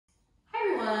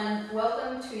everyone,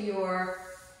 welcome to your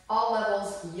all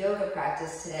levels yoga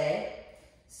practice today.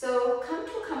 So come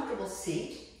to a comfortable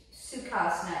seat,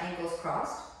 Sukhasana, ankles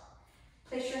crossed.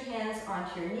 Place your hands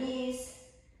onto your knees,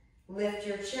 lift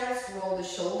your chest, roll the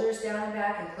shoulders down and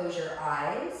back and close your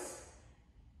eyes.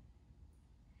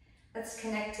 Let's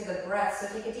connect to the breath.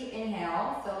 So take a deep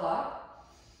inhale, fill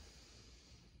up.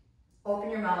 Open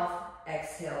your mouth,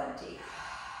 exhale, empty.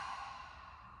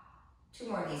 Two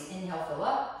more of these, inhale, fill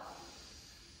up.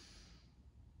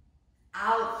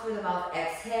 Out through the mouth,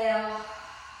 exhale.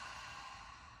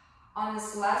 On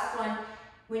this last one,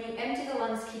 when you empty the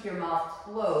lungs, keep your mouth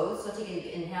closed. So take a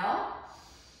deep inhale.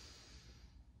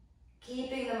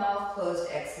 Keeping the mouth closed,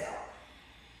 exhale.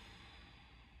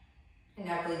 And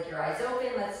now blink your eyes open.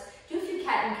 Let's do a few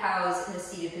cat and cows in a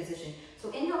seated position. So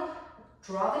inhale,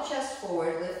 draw the chest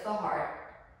forward, lift the heart.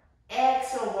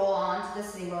 Exhale, roll onto the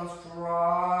sitting bones,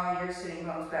 draw your sitting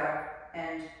bones back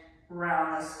and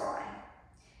round the spine.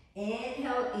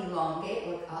 Inhale, elongate,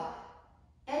 look up,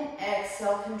 and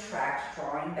exhale, contract,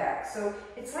 drawing back. So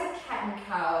it's like cat and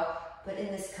cow, but in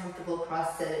this comfortable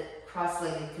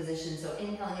cross-legged position. So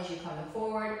inhaling as you're coming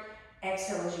forward,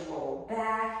 exhale as you roll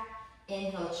back,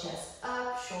 inhale, chest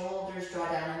up, shoulders draw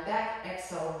down and back,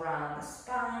 exhale, round the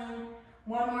spine.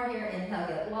 One more here, inhale,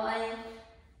 get lying,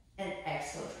 and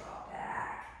exhale, draw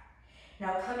back.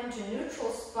 Now come into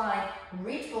neutral spine,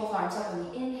 reach both arms up on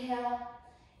the inhale,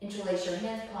 interlace your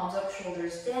hands, palms up,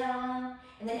 shoulders down.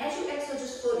 And then as you exhale,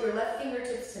 just float your left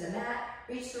fingertips to the mat,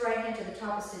 reach the right hand to the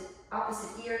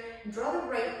opposite ear, and draw the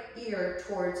right ear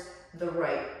towards the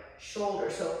right shoulder.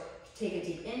 So take a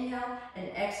deep inhale and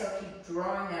exhale, keep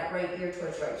drawing that right ear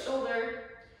towards right shoulder.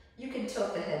 You can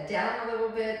tilt the head down a little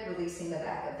bit, releasing the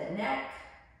back of the neck.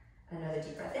 Another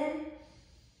deep breath in,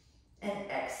 and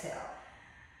exhale.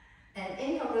 And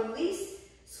inhale, release,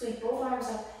 sweep both arms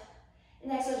up.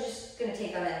 And exhale, just gonna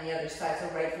take on the other side. So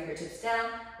right fingertips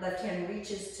down, left hand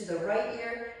reaches to the right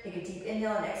ear. Take a deep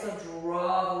inhale and exhale,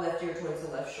 draw the left ear towards the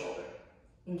left shoulder.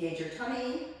 Engage your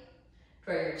tummy,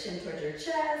 draw your chin towards your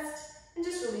chest, and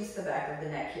just release the back of the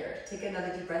neck here. Take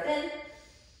another deep breath in,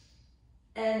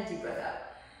 and a deep breath out.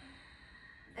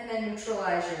 And then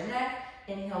neutralize your neck.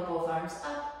 Inhale, both arms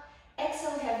up.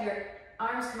 Exhale, have your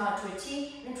arms come out to a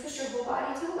T, and twist your whole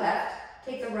body to the left.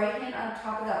 Take the right hand on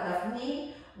top of that left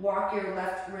knee. Walk your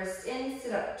left wrist in,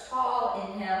 sit up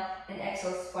tall, inhale, and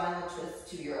exhale, spinal twist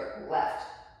to your left.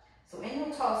 So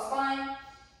inhale, tall spine,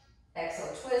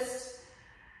 exhale, twist,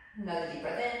 another deep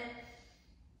breath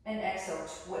in, and exhale,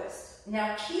 twist.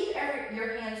 Now keep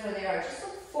your hands where they are, just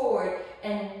look forward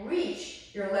and reach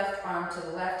your left arm to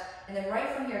the left, and then right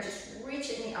from here, just reach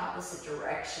it in the opposite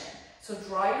direction. So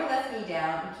draw your left knee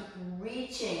down and keep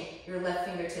reaching your left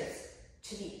fingertips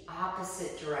to the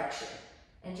opposite direction.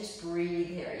 And just breathe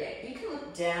here. Yeah, you can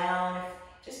look down.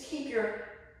 Just keep your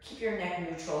neck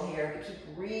neutral here, but keep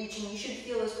reaching. You should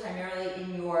feel this primarily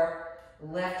in your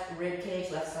left rib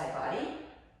cage, left side body.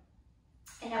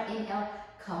 And now inhale,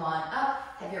 come on up.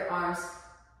 Have your arms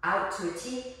out to a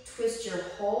T. Twist your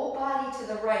whole body to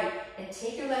the right and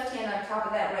take your left hand on top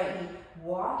of that right knee.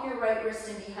 Walk your right wrist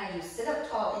in behind you. Sit up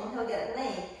tall. Inhale, get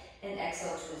length, and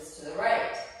exhale, twist to the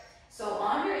right. So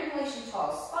on your inhalation,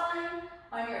 tall spine.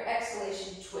 On your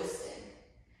exhalation, twisting.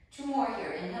 Two more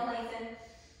here. Inhale, lengthen.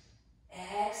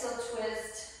 Exhale,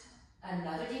 twist.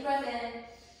 Another deep breath in.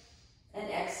 And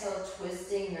exhale,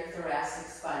 twisting your thoracic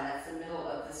spine. That's the middle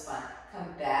of the spine. Come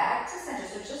back to center.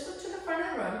 So just look to the front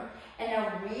of the room. And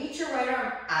now reach your right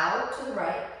arm out to the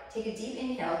right. Take a deep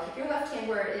inhale. Keep your left hand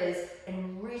where it is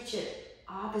and reach it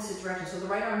opposite direction. So the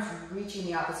right arm's reaching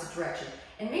the opposite direction.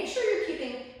 And make sure you're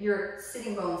keeping your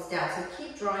sitting bones down. So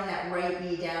keep drawing that right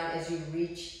knee down as you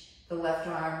reach the left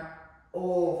arm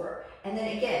over. And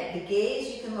then again, the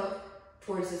gaze, you can look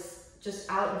towards this, just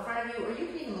out in front of you, or you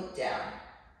can even look down.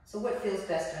 So what feels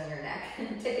best on your neck?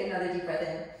 Take another deep breath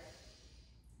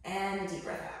in, and a deep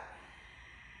breath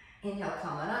out. Inhale,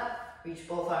 come on up, reach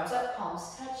both arms up,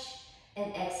 palms touch,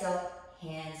 and exhale,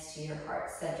 hands to your heart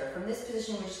center. From this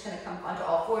position, we're just gonna come onto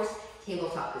all fours,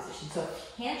 tabletop position. So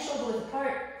hands shoulder width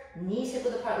apart, knees hip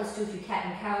width apart. Let's do a few cat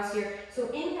and cows here. So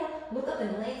inhale, look up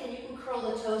and lengthen. You can curl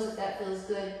the toes if that feels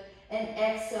good. And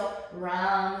exhale,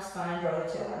 round the spine, draw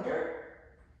the tail under.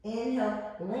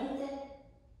 Inhale, lengthen.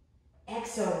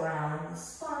 Exhale, round the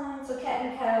spine. So cat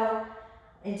and cow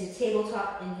into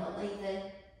tabletop. Inhale, lengthen.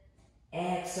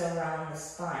 Exhale, round the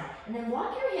spine. And then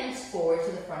walk your hands forward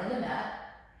to the front of the mat.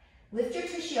 Lift your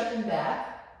tushy up and back.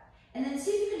 And then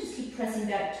see if you can just keep pressing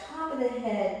back. Top of the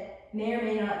head may or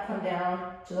may not come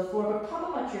down to the floor, but pop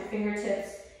up onto your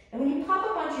fingertips. And when you pop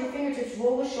up onto your fingertips,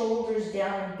 roll the shoulders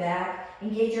down and back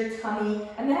Engage your tummy.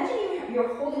 Imagine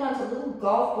you're holding on to little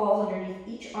golf balls underneath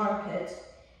each armpit.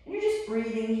 And you're just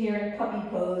breathing here in puppy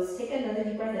pose. Take another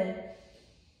deep breath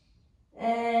in.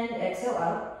 And exhale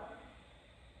out.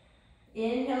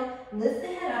 Inhale, lift the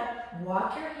head up,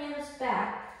 walk your hands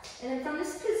back. And then from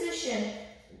this position,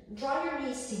 draw your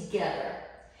knees together.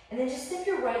 And then just step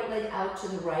your right leg out to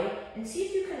the right and see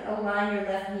if you can align your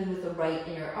left knee with the right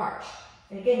inner arch.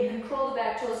 And again, you can curl the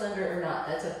back toes under or not,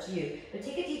 that's up to you. But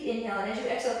take a deep inhale, and as you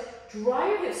exhale, draw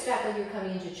your hips back like you're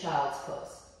coming into child's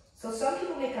pose. So some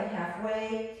people may come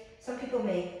halfway, some people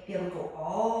may be able to go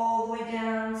all the way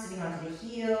down, sitting onto the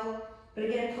heel. But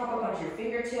again, pop up onto your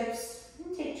fingertips,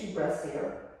 and take 2 breaths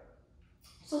here.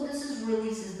 So this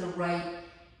releases the right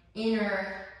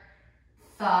inner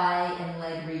thigh and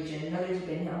leg region. Another deep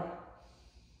inhale.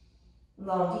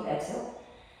 Long deep exhale.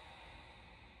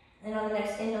 And on the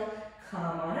next inhale,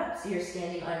 come on up. So you're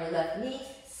standing on your left knee,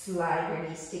 slide your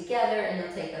knees together, and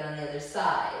you'll take that on the other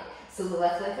side. So the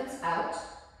left leg comes out,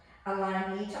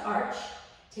 align knee to arch,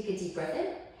 take a deep breath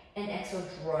in, and exhale,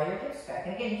 draw your hips back.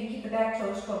 And again, you can keep the back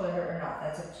toes curled under or not,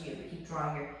 that's up to you, but keep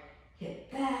drawing your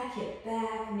hip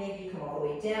back, maybe you come all the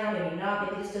way down, maybe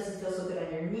not, maybe this doesn't feel so good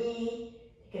on your knee.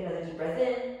 Take another deep breath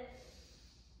in,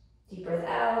 deep breath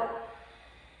out,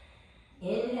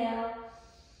 inhale,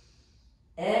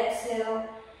 exhale,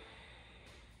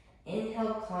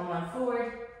 inhale, come on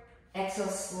forward, exhale,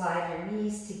 slide your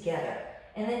knees together.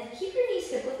 And then keep your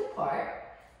knees hip width apart,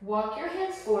 walk your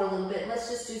hands forward a little bit, let's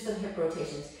just do some hip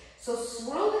rotations. So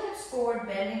swirl the hips forward,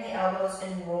 bending the elbows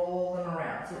and roll them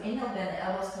around. So inhale, bend the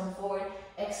elbows, come forward,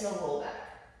 exhale, roll back.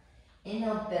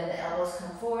 Inhale, bend the elbows,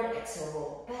 come forward, exhale,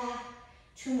 roll back.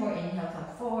 2 more, inhale,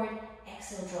 come forward,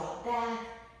 exhale, draw it back.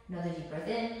 Another deep breath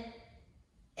in,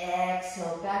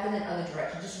 exhale, back in the other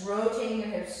direction. Just rotating your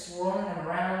hips, swirling them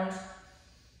around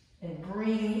and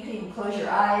breathing. You can even close your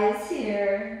eyes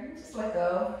here, just let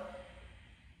go.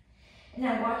 And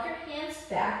now walk your hands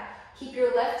back. Keep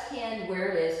your left hand where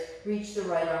it is, reach the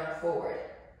right arm forward.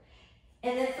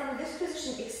 And then from this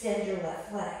position, extend your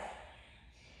left leg.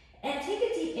 And take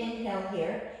a deep inhale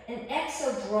here, and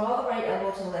exhale, draw the right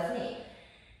elbow to the left knee.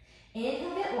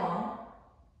 Inhale, get long.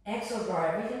 Exhale, draw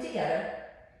everything together.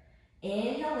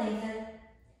 Inhale, lengthen.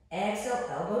 Exhale,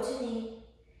 elbow to knee.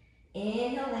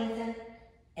 Inhale, lengthen.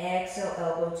 Exhale,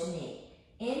 elbow to knee.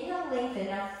 Inhale, lengthen.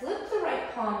 Now flip the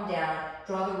right palm down.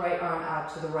 Draw the right arm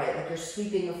out to the right, like you're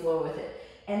sweeping the floor with it.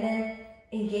 And then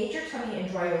engage your tummy and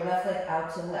draw your left leg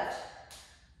out to the left.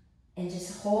 And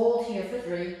just hold here for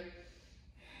 3,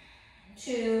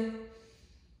 2,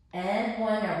 and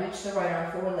 1. Now reach the right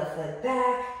arm forward, left leg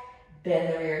back.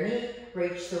 Bend the rear knee,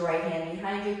 reach the right hand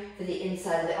behind you for the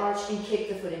inside of the arch, and kick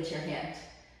the foot into your hand.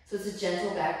 So it's a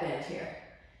gentle back bend here.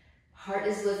 Heart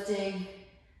is lifting,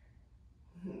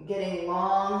 getting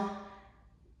long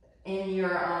in your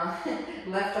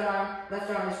left arm. Left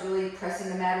arm is really pressing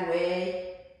the mat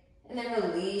away. And then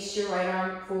release your right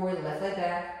arm forward, left leg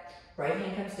back. Right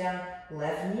hand comes down,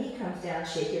 left knee comes down.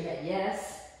 Shake your head,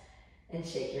 yes. And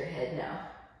shake your head now.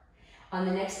 On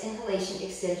the next inhalation,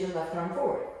 extend your left arm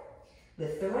forward.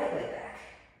 Lift the right leg back.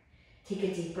 Take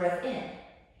a deep breath in.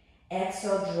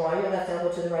 Exhale, draw your left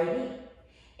elbow to the right knee.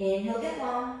 Inhale, get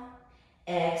long.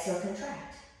 Exhale,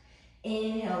 contract.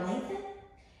 Inhale, lengthen.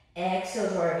 Exhale,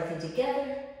 draw everything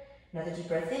together. Another deep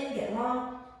breath in, get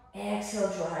long.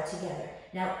 Exhale, draw it together.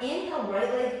 Now inhale,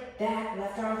 right leg back,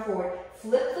 left arm forward.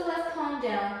 Flip the left palm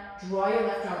down. Draw your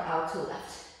left arm out to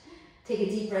left. Take a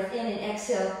deep breath in and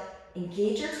exhale.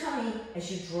 Engage your tummy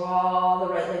as you draw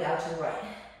the right leg out to the right.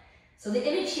 So the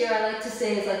image here I like to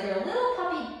say is like you're a little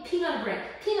puppy peeing on a branch,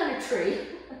 peeing on a tree.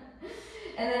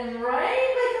 And then right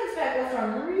leg comes back, left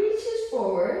arm reaches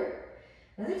forward.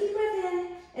 Another deep breath in,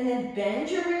 and then bend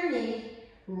your rear knee.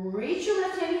 Reach your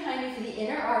left hand behind you for the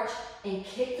inner arch and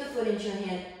kick the foot into your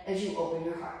hand as you open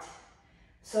your heart.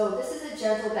 So this is a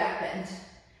gentle back bend.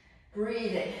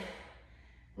 Breathing,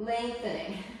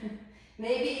 lengthening,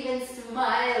 maybe even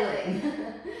smiling.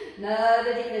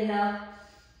 Another deep inhale.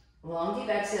 Long deep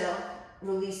exhale,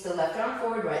 release the left arm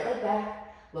forward, right leg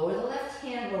back, lower the left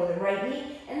hand, lower the right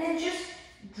knee, and then just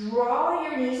draw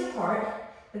your knees apart.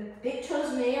 The big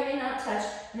toes may or may not touch,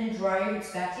 and then draw your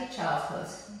hips back to child's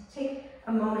pose. Take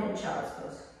a moment in child's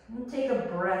pose. And take a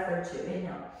breath or 2.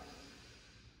 Inhale.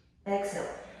 Exhale.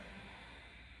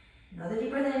 Another deep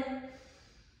breath in.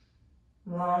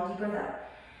 Long deep breath out.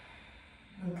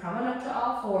 And coming up to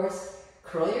all fours,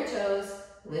 curl your toes,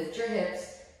 lift your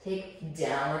hips. Take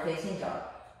downward facing dog,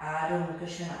 Adho Mukha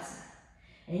Svanasana.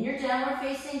 And in your downward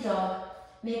facing dog,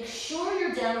 make sure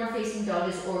your downward facing dog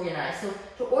is organized. So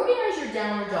to organize your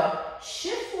downward dog,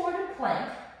 shift forward to plank,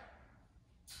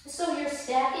 So you're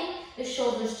stacking the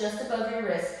shoulders just above your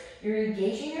wrists. You're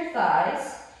engaging your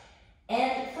thighs.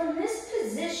 And from this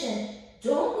position,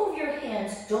 don't move your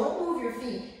hands, don't move your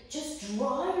feet. Just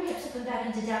draw your hips up and back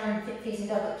into downward facing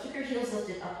dog, but keep your heels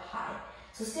lifted up high.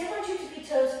 So stand on your tippy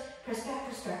toes, press back,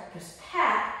 press back, press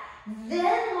back,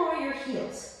 then lower your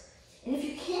heels. And if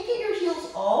you can't get your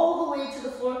heels all the way to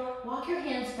the floor, walk your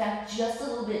hands back just a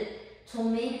little bit till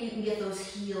maybe you can get those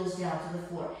heels down to the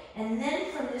floor. And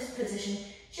then from this position,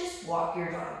 just walk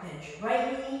your dog. Bend your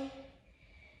right knee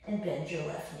and bend your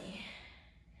left knee.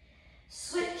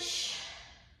 Switch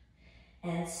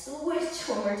and switch.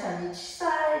 One more time each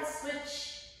side. Switch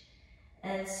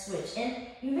and switch. And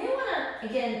you may want to,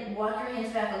 again, walk your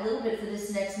hands back a little bit for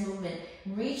this next movement.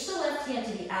 Reach the left hand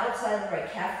to the outside of the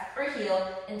right calf or heel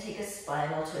and take a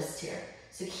spinal twist here.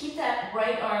 So keep that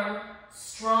right arm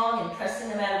strong and pressing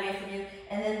the mat away from you.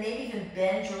 And then maybe even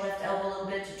bend your left elbow a little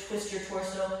bit to twist your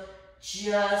torso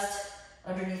just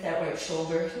underneath that right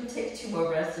shoulder. You can take 2 more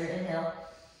breaths here. Inhale.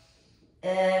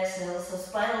 Exhale. So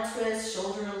spinal twist,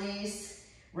 shoulder release,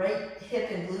 right hip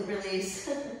and glute release.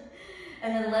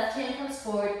 And then left hand comes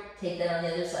forward, take that on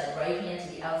the other side. Right hand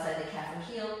to the outside of the calf and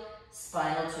heel,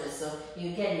 spinal twist. So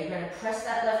you're going to press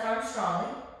that left arm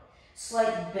strongly,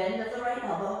 slight bend of the right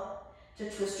elbow to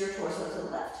twist your torso to the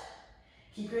left.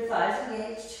 Keep your thighs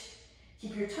engaged,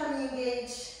 keep your tummy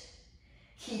engaged,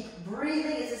 keep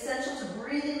breathing. It's essential to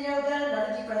breathe in yoga.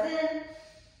 Another deep breath in,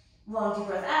 long deep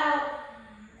breath out,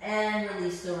 and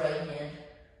release the right hand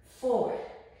forward.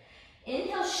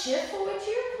 Inhale, shift forward to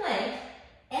your plank.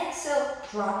 Exhale,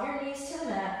 drop your knees to the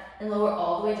mat and lower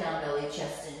all the way down, belly,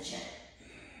 chest, and chin.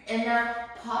 And now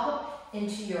pop up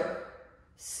into your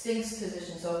Sphinx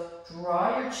position. So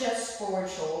draw your chest forward,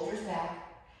 shoulders back.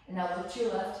 And now look to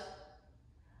your left,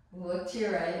 look to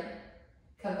your right,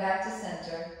 come back to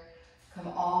center, come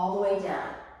all the way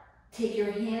down. Take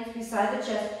your hands beside the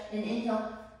chest and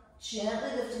inhale, gently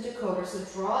lift into cobra. So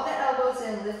draw the elbows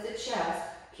in, lift the chest,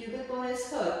 pubic bone is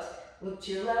hooked. Look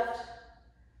to your left,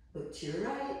 look to your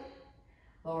right,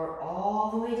 lower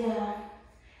all the way down.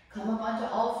 Come up onto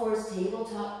all fours,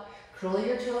 tabletop, curl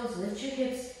your toes, lift your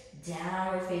hips,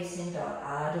 downward facing dog,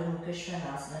 Adho Mukha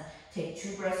Svanasana. Take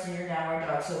 2 breaths in your downward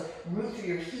dog. So root through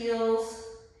your heels,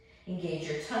 engage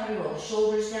your tummy, roll the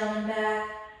shoulders down and back.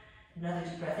 Another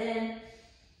deep breath in,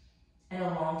 and a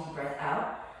long deep breath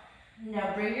out.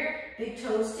 Now bring your big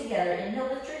toes together. Inhale,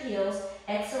 lift your heels.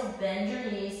 Exhale, bend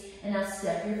your knees, and now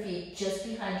step your feet just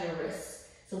behind your wrists.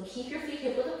 So keep your feet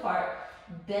hip width apart,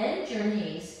 bend your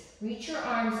knees, reach your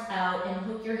arms out and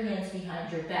hook your hands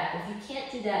behind your back. If you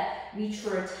can't do that, reach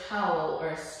for a towel or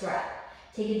a strap.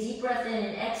 Take a deep breath in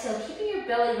and exhale, keeping your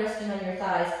belly resting on your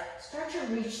thighs. Start to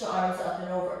reach the arms up and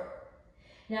over.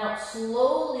 Now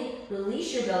slowly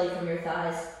release your belly from your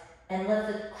thighs and let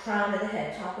the crown of the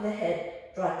head, top of the head,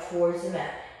 draw towards the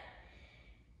mat.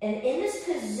 And in this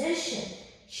position,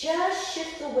 just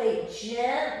shift the weight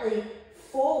gently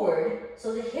forward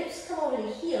so the hips come over the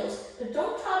heels, but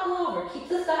don't topple over. Keep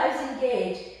the thighs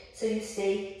engaged so you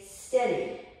stay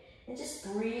steady. And just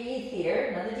breathe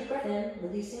here. Another deep breath in,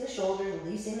 releasing the shoulders,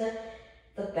 releasing the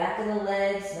back of the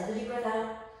legs. Another deep breath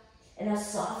out. And now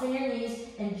soften your knees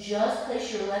and just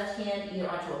place your left hand either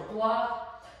onto a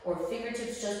block or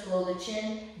fingertips just below the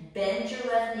chin. Bend your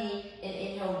left knee and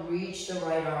inhale, reach the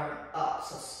right arm up.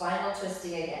 So spinal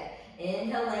twisting again.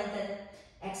 Inhale, lengthen.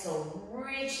 Exhale,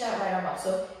 reach that right arm up.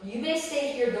 So you may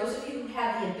stay here. Those of you who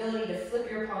have the ability to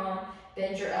flip your palm,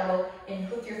 bend your elbow, and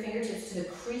hook your fingertips to the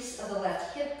crease of the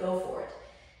left hip, go for it.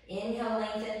 Inhale,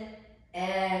 lengthen.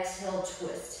 Exhale,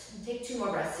 twist. And take 2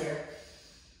 more breaths here.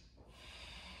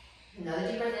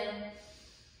 Another deep breath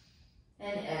in.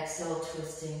 And exhale,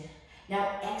 twisting.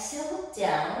 Now exhale, look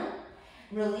down.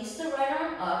 Release the right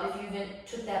arm up if you even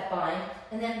took that bind.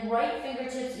 And then right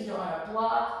fingertips either on a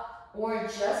block or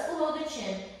just below the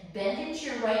chin, bend into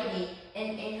your right knee,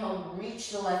 and inhale,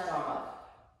 reach the left arm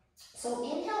up. So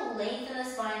inhale, lengthen the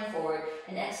spine forward,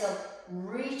 and exhale,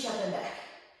 reach up and back.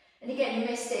 And again, you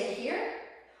may stay here,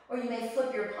 or you may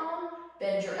flip your palm,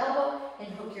 bend your elbow, and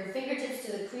hook your fingertips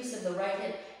to the crease of the right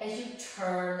hip as you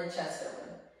turn the chest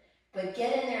open. But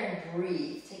get in there and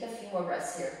breathe. Take a few more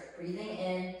breaths here. Breathing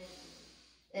in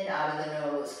and out of the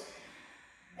nose.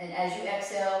 And as you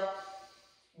exhale,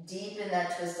 deepen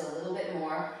that twist a little bit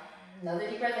more. Another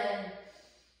deep breath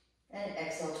in, and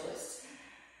exhale, twist.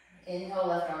 Inhale,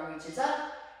 left arm reaches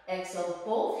up. Exhale,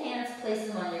 both hands, place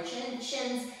them on your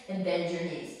chins, and bend your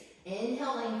knees.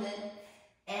 Inhale, lengthen.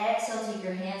 Exhale, take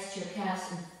your hands to your calves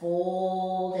and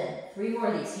fold in. 3 more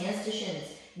of these, hands to shins,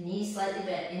 knees slightly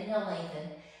bent. Inhale, lengthen.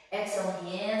 Exhale,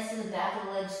 hands to the back of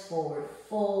the legs, forward,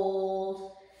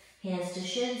 fold. Hands to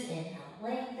shins, inhale,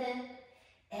 lengthen.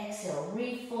 Exhale,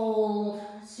 refold.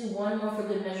 Let's do one more for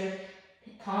good measure.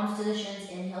 Palms to the shins,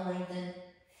 inhale, lengthen,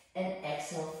 and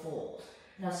exhale, fold.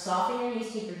 Now soften your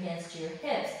knees, take your hands to your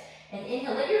hips, and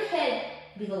inhale, let your head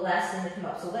be the last thing to come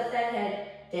up. So let that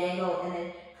head dangle, and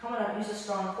then come on up, use a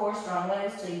strong core, strong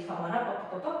legs, till you come on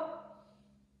up.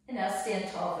 And now stand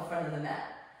tall at the front of the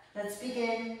mat. Let's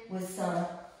begin with some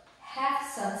half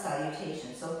sun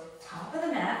salutation. So top of the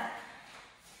mat,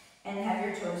 and have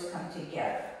your toes come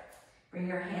together. Bring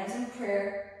your hands in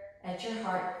prayer at your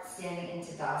heart, standing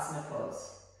into Tadasana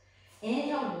pose.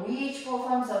 Inhale, reach both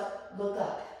arms up, look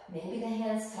up. Maybe the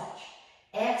hands touch.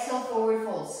 Exhale, forward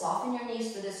fold. Soften your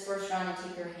knees for this first round and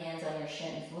take your hands on your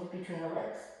shins. Look between the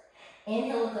legs.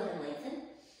 Inhale, look up and lengthen.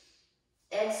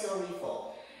 Exhale,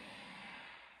 refold.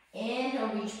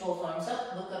 Inhale, reach both arms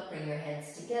up, look up, bring your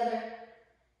hands together.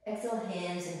 Exhale,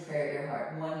 hands in prayer at your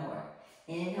heart. One more.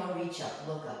 Inhale, reach up,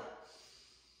 look up.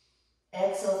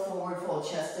 Exhale, forward fold,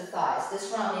 chest to thighs.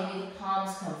 This round, maybe the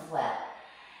palms come flat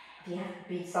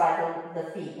beside the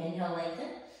feet. Inhale, lengthen.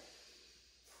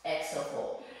 Exhale,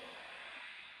 fold.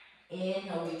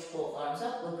 Inhale, reach both arms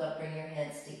up, look up, bring your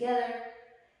hands together.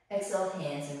 Exhale,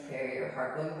 hands in prayer at your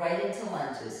heart. Going right into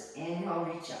lunges. Inhale,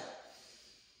 reach up.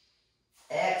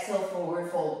 Exhale,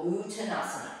 forward fold,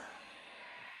 Uttanasana.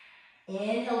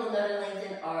 Inhale, look up and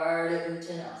lengthen, Ardha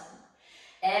Uttanasana.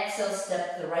 Exhale,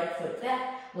 step the right foot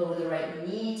back, lower the right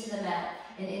knee to the mat,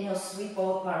 and inhale, sweep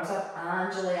both arms up,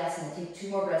 Anjalayasana. Take 2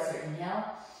 more breaths here. Inhale.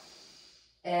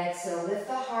 Exhale, lift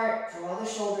the heart, draw the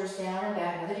shoulders down and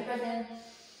back. Another deep breath in.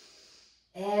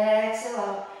 Exhale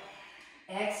out.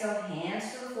 Exhale,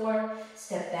 hands to the floor.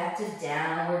 Step back to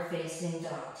downward facing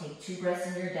dog. Take 2 breaths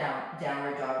in your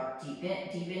downward dog. Deep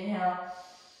inhale.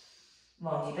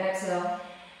 Long deep exhale.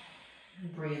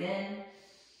 Breathe in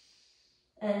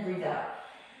and breathe out.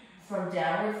 From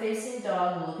downward facing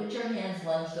dog, look at your hands,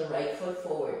 lunge the right foot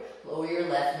forward. Lower your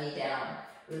left knee down.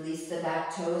 Release the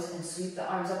back toes and sweep the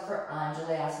arms up for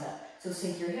Anjalayasana. So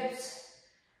sink your hips,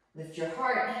 lift your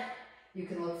heart. You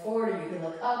can look forward or you can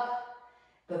look up,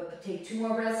 but take 2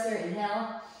 more breaths here.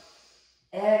 Inhale,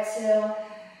 exhale,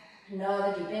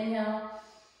 another deep inhale,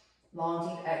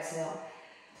 long deep exhale.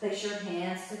 Place your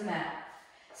hands to the mat.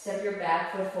 Step your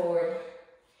back foot forward.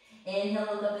 Inhale,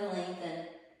 look up and lengthen.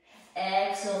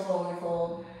 Exhale, forward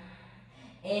fold.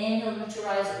 Inhale, reach your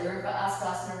eyes, Urdhva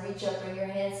Hastasana, reach up, bring your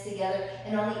hands together,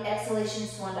 and on the exhalation,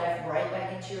 swan dive right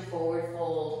back into your forward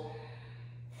fold.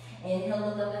 Inhale,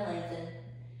 look up and lengthen.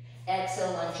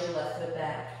 Exhale, lunge your left foot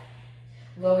back.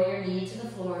 Lower your knee to the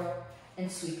floor and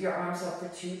sweep your arms up for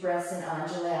 2 breaths in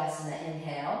Anjalayasana.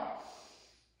 Inhale.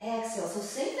 Exhale, so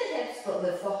sink the hips but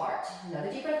lift the heart.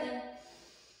 Another deep breath in.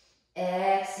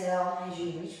 Exhale as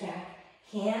you reach back.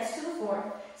 Hands to the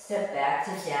floor. Step back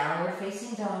to downward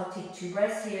facing dog. Take 2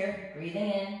 breaths here. Breathing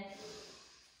in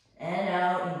and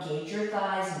out. Engage your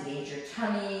thighs. Engage your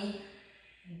tummy.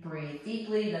 Breathe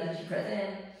deeply. Another deep breath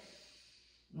in.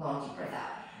 Long deep breath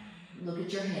out. Look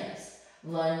at your hands.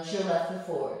 Lunge your left foot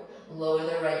forward. Lower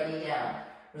the right knee down.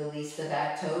 Release the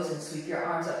back toes and sweep your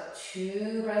arms up.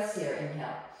 2 breaths here.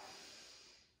 Inhale.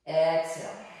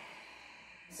 Exhale.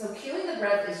 So cueing the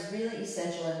breath is really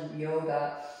essential in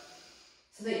yoga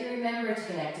so that you remember to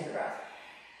connect to the breath.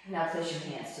 Now place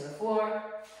your hands to the floor.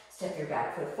 Step your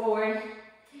back foot forward.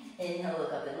 Inhale,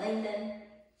 look up and lengthen.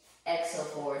 Exhale,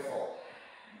 forward fold.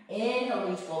 Inhale,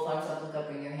 reach both arms up, look up,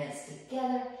 bring your hands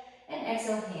together. And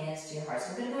exhale, hands to your heart.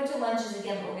 So we're going to go into lunges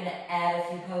again, but we're going to add a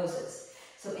few poses.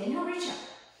 So inhale, reach up.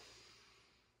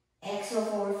 Exhale,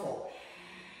 forward fold.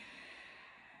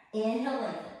 Inhale,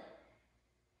 lengthen.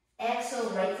 Exhale,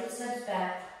 right foot steps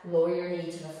back. Lower your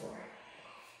knee to the floor.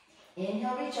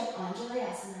 Inhale, reach up,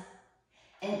 Anjalayasana.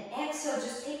 And exhale,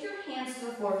 just take your hands to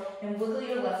the floor and wiggle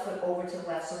your left foot over to the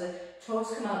left so the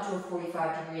toes come out to a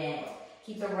 45-degree angle.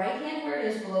 Keep the right hand where it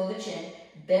is below the chin.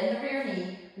 Bend the rear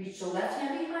knee. Reach the left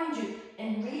hand behind you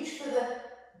and reach for the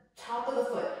top of the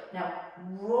foot. Now,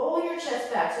 roll your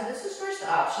chest back. So this is first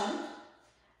option.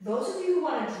 Those of you who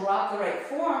want to drop the right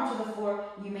forearm to the floor,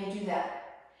 you may do that.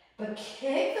 But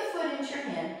kick the foot into your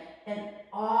hand and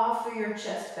offer your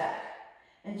chest back.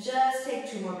 And just take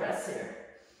 2 more breaths here.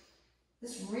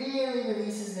 This really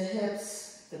releases the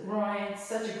hips, the groin.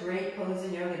 Such a great pose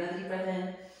in yoga. Another deep breath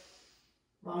in.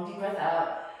 Long deep breath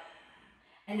out.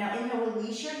 And now inhale,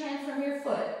 release your hand from your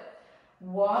foot.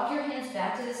 Walk your hands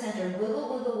back to the center.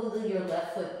 Wiggle, wiggle, wiggle your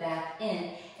left foot back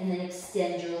in. And then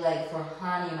extend your leg for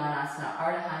Hanumanasana,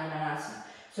 Ardha Hanumanasana.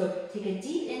 So take a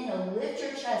deep inhale, lift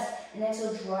your chest, and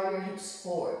exhale, draw your hips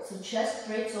forward. So chest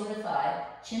drapes over thigh,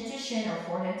 chin to shin or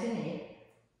forehead to knee.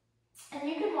 And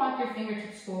you can walk your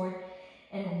fingertips forward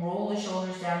and roll the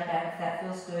shoulders down and back if that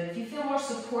feels good. If you feel more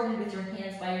supported with your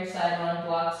hands by your side or on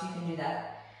blocks, you can do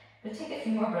that. But take a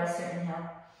few more breaths here. Inhale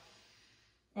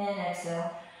and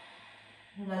exhale.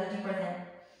 Another deep breath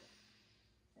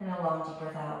in and a long deep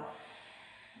breath out.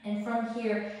 And from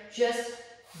here, just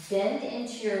bend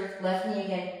into your left knee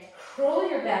again. Curl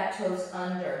your back toes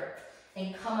under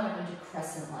and come on up into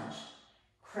crescent lunge.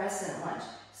 Crescent lunge.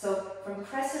 So from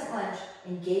crescent lunge,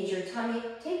 engage your tummy.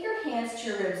 Take your hands to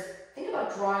your ribs. Think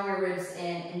about drawing your ribs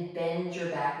in and bend your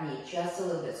back knee just a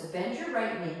little bit. So bend your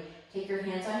right knee. Take your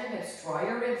hands on your hips. Draw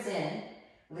your ribs in.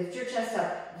 Lift your chest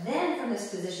up. Then from this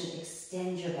position,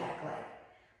 extend your back leg.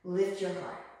 Lift your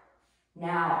heart.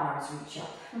 Now arms reach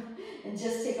up. And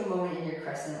just take a moment in your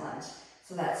crescent lunge.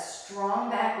 So that strong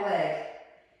back leg,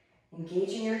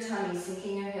 engaging your tummy,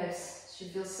 sinking your hips.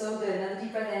 Should feel so good. Another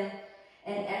deep breath in.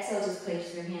 And exhale, just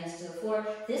place your hands to the floor.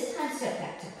 This time step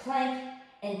back to plank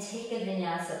and take a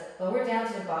vinyasa. Lower down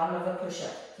to the bottom of a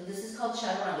push-up. So this is called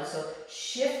chaturanga. So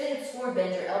shift the hips forward,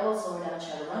 bend your elbows, lower down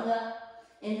chaturanga.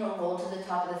 Inhale, roll to the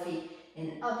top of the feet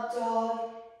in up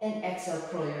dog. And exhale,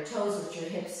 curl your toes, lift your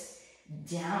hips,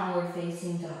 downward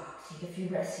facing dog. Take a few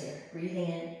breaths here. Breathing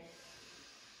in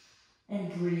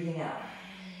and breathing out.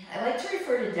 I like to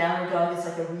refer to downward dog as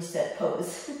like a reset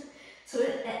pose. So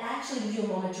it actually gives you a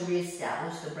moment to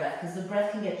reestablish the breath because the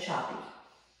breath can get choppy.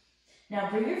 Now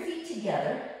bring your feet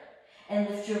together and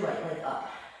lift your right leg up.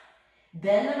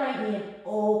 Bend the right knee and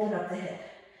open up the hip.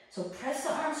 So press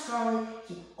the arm strongly,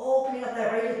 keep opening up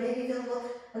that right hip. Maybe you can look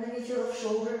underneath your left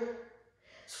shoulder.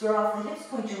 Square off the hips,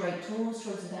 point your right toes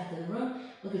towards the back of the room.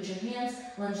 Look at your hands,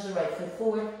 lunge the right foot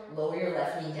forward, lower your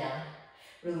left knee down.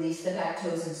 Release the back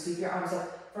toes and sweep your arms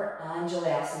up for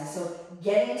Anjalayasana. So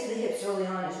getting into the hips early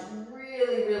on is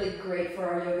really, really great for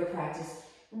our yoga practice.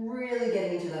 Really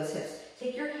getting into those hips.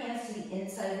 Take your hands to the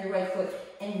inside of your right foot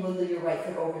and wiggle your right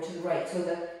foot over to the right. So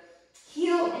the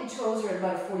heel and toes are at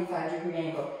about a 45-degree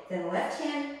angle. Then left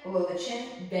hand below the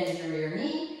chin, bend your rear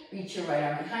knee, reach your right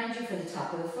arm behind you for the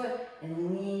top of the foot,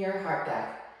 and lean your heart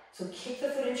back. So kick the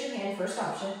foot into your hand, first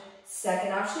option.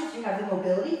 Second option, if you have the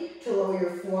mobility to lower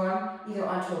your forearm either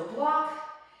onto a block,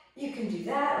 you can do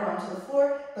that, or onto the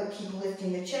floor, but keep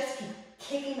lifting the chest, keep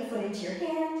kicking the foot into your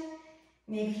hand,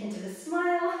 maybe into the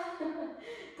smile.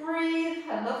 Breathe.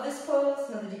 I love this pose.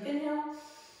 Another deep inhale,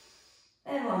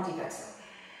 and long deep exhale.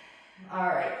 All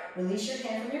right, release your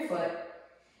hand from your foot,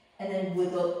 and then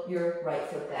wiggle your right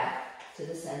foot back to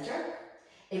the center.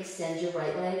 Extend your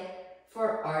right leg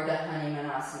for Ardha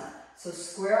Hanumanasana. So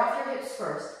square off your hips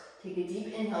first. Take a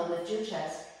deep inhale, lift your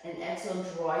chest, and exhale,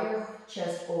 draw your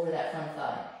chest over that front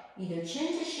thigh. Either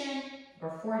chin to shin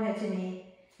or forehead to knee.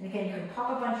 And again, you can pop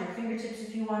up onto your fingertips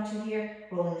if you want to here,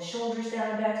 rolling the shoulders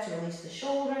down and back to release the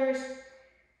shoulders.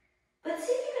 But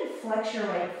see if you can flex your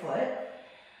right foot.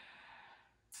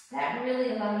 That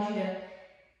really allows you to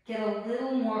get a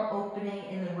little more opening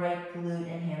in the right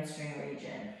glute and hamstring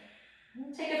region.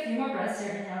 We'll take a few more breaths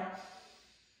here. Inhale.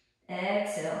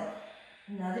 Exhale.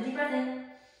 Another deep breath in.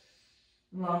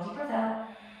 Long deep breath out.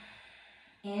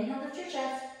 Inhale, lift your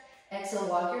chest. Exhale,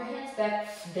 walk your hands back.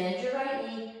 Bend your right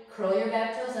knee. Curl your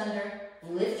back toes under.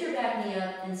 Lift your back knee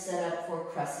up and set up for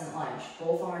crescent lunge.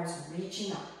 Both arms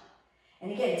reaching up.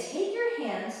 And again, take your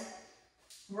hands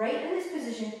right in this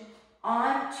position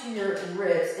onto your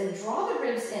ribs and draw the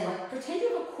ribs in. Like pretend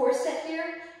you have a corset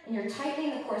here and you're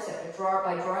tightening the corset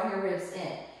by drawing your ribs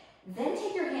in. Then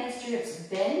take your hands to your hips,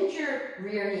 bend your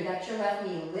rear knee, that's your left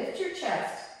knee, lift your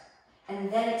chest,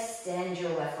 and then extend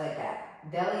your left leg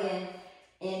back. Belly in,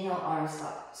 inhale, arms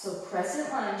up. So crescent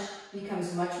lunge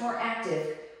becomes much more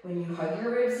active when you hug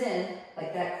your ribs in,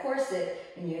 like that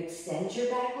corset, and you extend your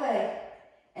back leg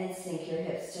and sink your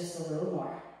hips just a little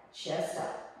more. Chest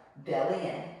up, belly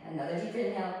in, another deep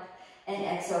inhale, and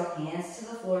exhale, hands to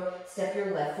the floor, step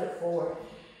your left foot forward.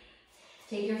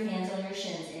 Take your hands on your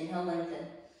shins, inhale, lengthen.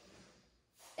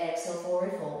 Exhale,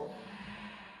 forward fold.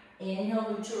 Inhale,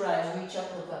 root to rise, reach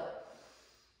up, look up.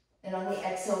 And on the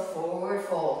exhale, forward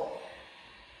fold.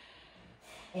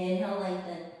 Inhale,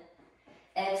 lengthen.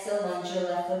 Exhale, lunge your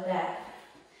left foot back.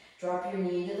 Drop your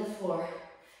knee to the floor.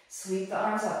 Sweep the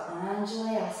arms up,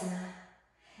 Anjalayasana.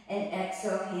 And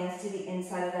exhale, hands to the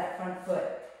inside of that front foot.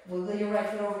 Wiggle your right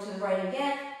foot over to the right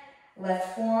again.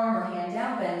 Left forearm or hand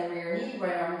down, bend the rear knee,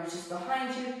 right arm reaches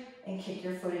behind you, and kick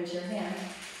your foot into your hand.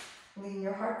 Lean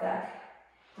your heart back.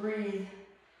 Breathe.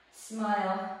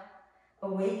 Smile.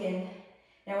 Awaken.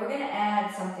 Now we're going to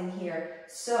add something here.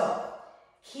 So,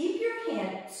 keep your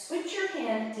hand, switch your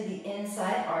hand to the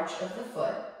inside arch of the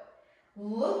foot.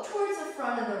 Look towards the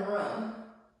front of the room.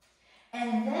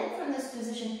 And then from this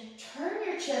position, turn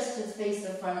your chest to face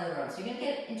the front of the room. So you're going to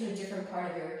get into a different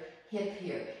part of your hip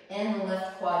here and the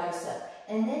left quadricep.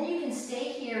 And then you can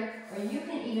stay here, or you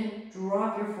can even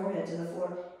drop your forehead to the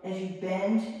floor as you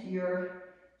bend your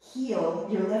heel,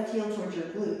 your left heel towards your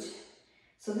glute.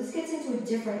 So this gets into a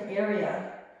different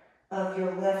area of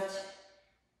your left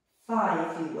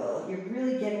thigh, if you will. You're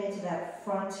really getting into that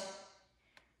front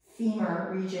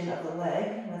femur region of the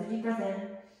leg. Another deep breath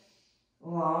in,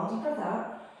 long deep breath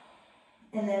out,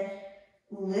 and then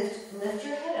lift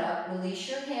your head up, release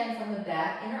your hand from the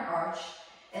back inner arch,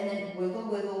 and then wiggle,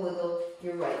 wiggle, wiggle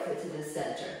your right foot to the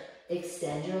center.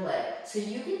 Extend your leg. So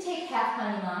you can take half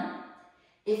Hanuman.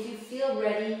 If you feel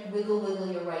ready, wiggle,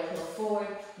 wiggle your right heel forward,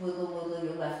 wiggle, wiggle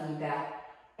your left knee back.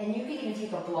 And you can even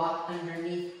take a block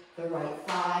underneath the right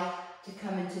thigh to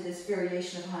come into this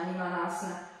variation of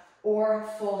Hanumanasana, or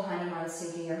full Hanuman,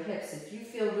 sinking your hips. If you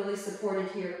feel really supported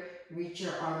here, reach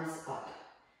your arms up.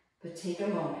 But take a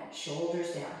moment,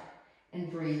 shoulders down,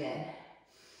 and breathe in.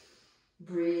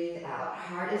 Breathe out.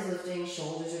 Heart is lifting,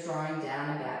 shoulders are drawing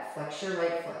down and back. Flex your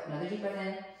right foot. Another deep breath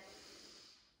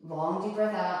in. Long deep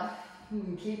breath out.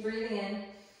 Keep breathing in.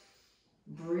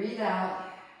 Breathe out.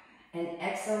 And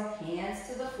exhale, hands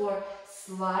to the floor.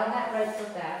 Slide that right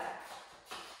foot back.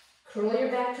 Curl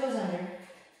your back toes under.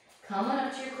 Come on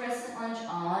up to your crescent lunge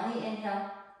on the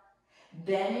inhale.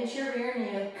 Bend into your rear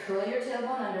knee. Curl your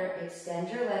tailbone under.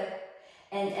 Extend your leg.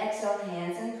 And exhale,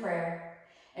 hands in prayer.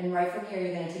 And right from here,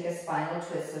 you're going to take a spinal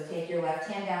twist. So take your left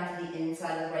hand down to the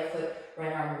inside of the right foot.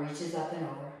 Right arm reaches up and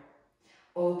over.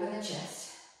 Open the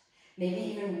chest. Maybe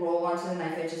even roll onto the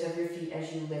knife edges of your feet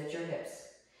as you lift your hips.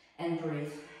 And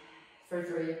breathe. For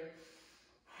 3.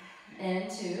 And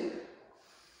 2.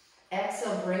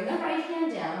 Exhale, bring the right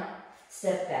hand down.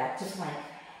 Step back to plank.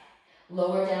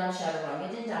 Lower down,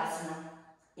 Chaturanga Dandasana.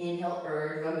 Inhale,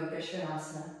 Urdhva Mukha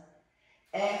Svanasana.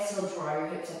 Exhale, draw your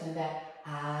hips up and back.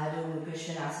 Adho Mukha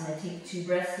Svanasana. Take 2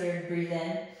 breaths here. Breathe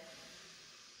in.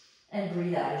 And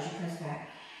breathe out as you press back.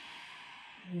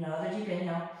 Another deep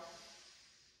inhale.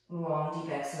 Long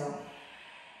deep exhale.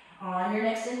 On your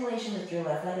next inhalation, lift your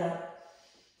left leg up.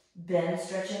 Bend,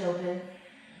 stretch, and open.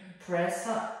 Press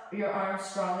up your arms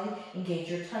strongly. Engage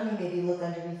your tummy. Maybe look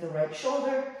underneath the right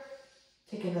shoulder.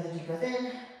 Take another deep breath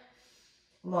in.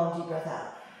 Long deep breath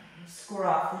out. Square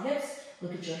off the hips.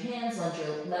 Look at your hands. Lunge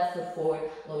your left foot forward.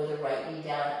 Lower the right knee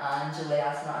down.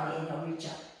 Anjalayasana. On the inhale, reach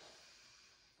up.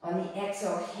 On the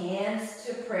exhale, hands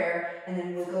to prayer. And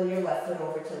then wiggle your left foot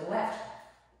over to the left.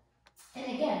 And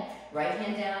again, right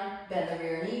hand down. Bend the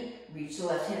rear knee. Reach the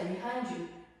left hand behind you.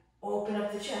 Open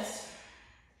up the chest.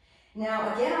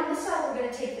 Now again, on this side, we're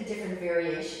going to take the different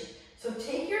variation. So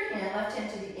take your hand, left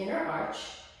hand to the inner arch.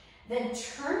 Then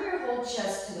turn your whole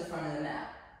chest to the front of the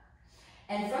mat.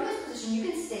 And from this position,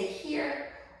 you can stay here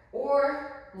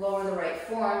or lower the right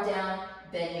forearm down,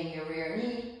 bending your rear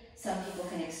knee. Some people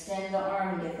can extend the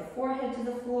arm and get the forehead to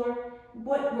the floor.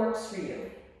 What works for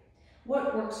you?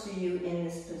 What works for you in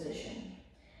this position?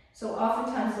 So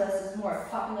oftentimes less is more.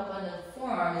 If popping up under the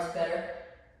forearm is better,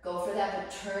 go for that,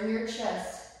 but turn your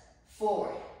chest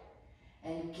forward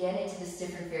and get into this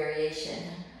different variation.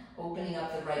 Opening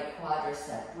up the right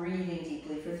quadricep, breathing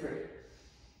deeply for 3.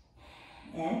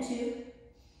 And 2.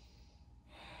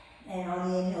 And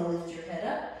on the inhale, lift your head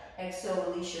up.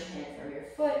 Exhale, release your hand from your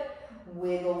foot.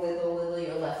 Wiggle, wiggle, wiggle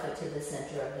your left foot to the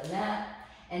center of the mat.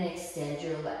 And extend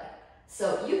your leg.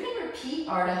 So you can repeat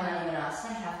Ardha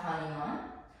Hanumanasana, half Hanuman.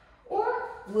 Or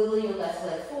wiggle your left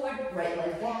leg forward, right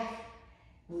leg back.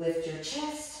 Lift your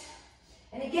chest.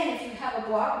 And again, if you have a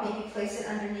block, maybe place it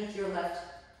underneath your left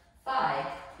thigh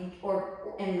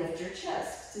and lift your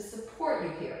chest to support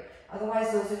you here.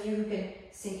 Otherwise, those of you who can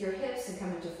sink your hips and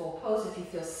come into full pose, if you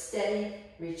feel steady,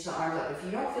 reach the arms up. If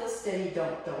you don't feel steady,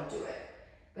 don't do it.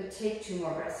 But take 2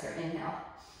 more breaths here. Inhale.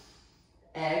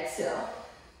 Exhale.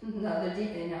 Another deep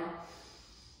inhale.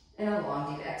 And a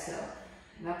long deep exhale.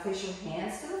 Now place your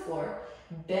hands to the floor.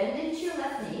 Bend into your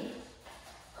left knee.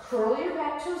 Curl your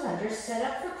back toes under. Set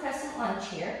up for crescent lunge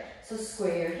here. So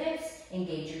square your hips,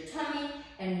 engage your tummy,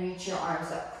 and reach your arms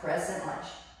up. Crescent lunge.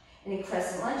 And in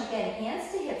crescent lunge, again,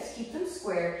 hands to hips, keep them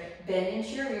square. Bend into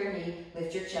your rear knee,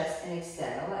 lift your chest, and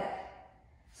extend the leg.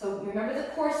 So remember the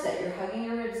core set. You're hugging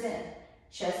your ribs in.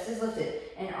 Chest is lifted,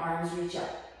 and arms reach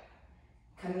up.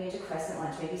 Coming into crescent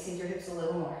lunge. Maybe sink your hips a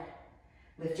little more.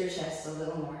 Lift your chest a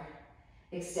little more.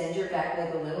 Extend your back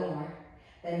leg a little more.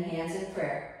 Then hands in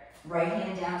prayer. Right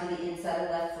hand down to the inside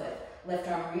of left foot. Left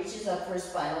arm reaches up for a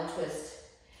spinal twist.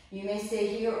 You may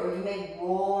stay here or you may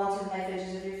roll onto the knife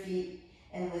edges of your feet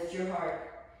and lift your heart.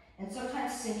 And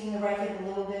sometimes sinking the right hip a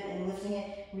little bit and lifting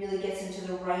it really gets into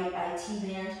the right IT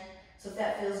band. So if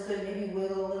that feels good, maybe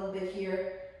wiggle a little bit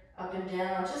here, up and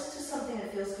down, just to something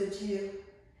that feels good to you.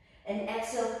 And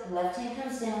exhale, left hand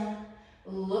comes down.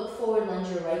 Look forward, lunge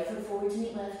your right foot forward to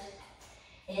meet left.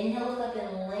 Inhale, look up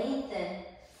and lengthen.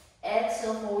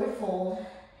 Exhale, forward fold.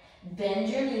 Bend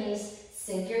your knees,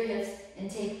 sink your hips, and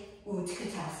take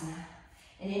Utkatasana.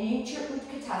 And in your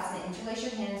Utkatasana, interlace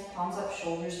your hands, palms up,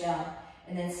 shoulders down.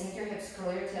 And then sink your hips,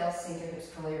 curl your tail, sink your hips,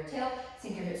 curl your tail,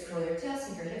 sink your hips, curl your tail,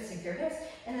 sink your hips, sink your hips.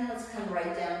 And then let's come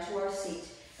right down to our seat.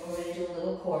 And we're going to do a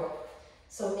little core.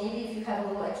 So maybe if you have a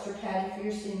little extra padding for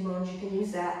your sitting bones, you can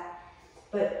use that.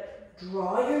 But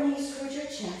draw your knees towards your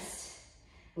chest.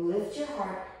 Lift your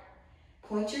heart.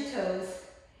 Point your toes.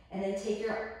 And then take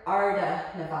your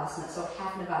Ardha Navasana, so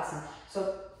half Navasana.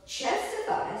 So chest to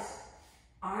thighs,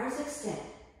 arms extend,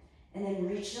 and then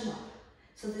reach them up.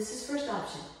 So this is first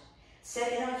option.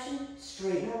 Second option,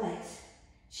 straighten the legs,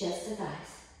 chest to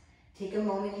thighs. Take a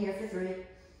moment here for 3,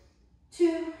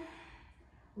 2,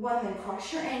 1, then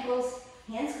cross your ankles,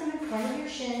 hands come in front of your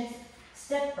shins,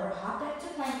 step or hop back to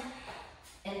plank,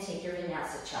 and take your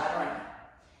Vinyasa Chaturanga.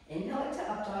 Inhale into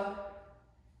up dog,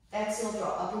 exhale,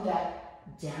 draw up and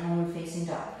back, downward facing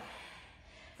dog.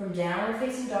 From downward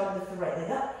facing dog, lift the right leg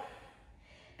up,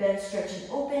 bend, stretch, and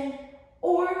open,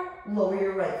 or lower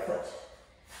your right foot.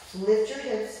 Lift your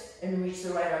hips and reach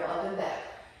the right arm up and back.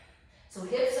 So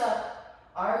hips up,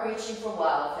 arm reaching for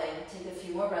wild thing. Take a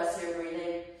few more breaths here,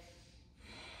 breathing.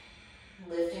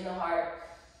 Lifting the heart.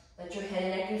 Let your head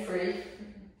and neck be free.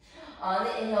 On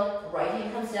the inhale, right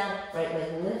hand comes down, right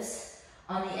leg lifts.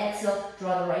 On the exhale,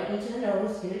 draw the right knee to the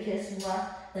nose, give it a kiss,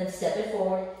 then step it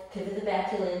forward, pivot the back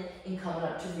heel in, and coming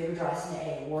up to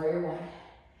Virabhadrasana A, Warrior One.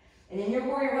 And in your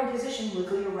Warrior One position,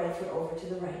 wiggle your right foot over to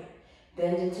the right.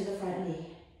 Bend into the front knee.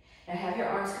 Now have your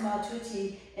arms come out to a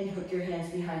T and hook your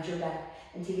hands behind your back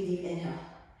and take a deep inhale.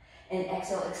 And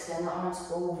exhale, extend the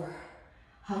arms over.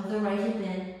 Hug the right hip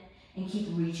in and keep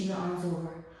reaching the arms over.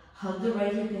 Hug the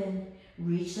right hip in,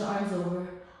 reach the arms over.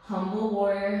 Humble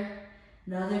warrior.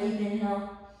 Another deep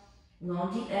inhale.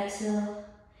 Long deep exhale.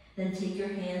 Then take your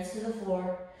hands to the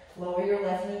floor. Lower your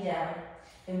left knee down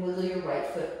and wiggle your right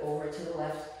foot over to the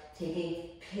left.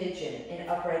 Taking pigeon, an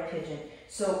upright pigeon.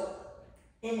 So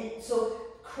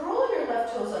curl your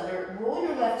left toes under, roll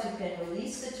your left hip in,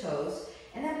 release the toes,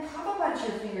 and then pop up onto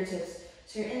your fingertips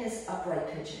so you're in this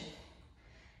upright pigeon.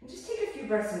 And just take a few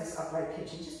breaths in this upright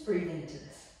pigeon, just breathe into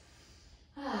this.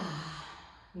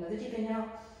 Another deep inhale,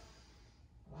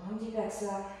 long deep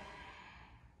exhale.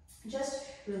 Just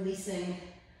releasing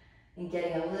and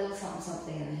getting a little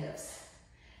something in the hips.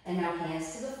 And now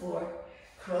hands to the floor,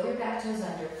 curl your back toes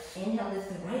under, inhale, lift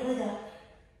the right leg up,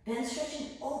 bend, stretch, and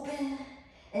open.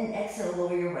 And exhale,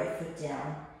 lower your right foot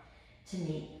down to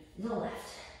meet the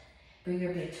left. Bring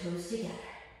your big toes together.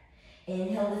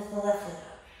 Inhale, lift the left leg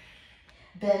up.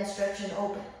 Bend, stretch, and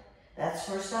open. That's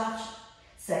first option.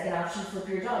 Second option, flip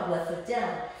your dog, left foot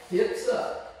down. Hips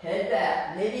up, head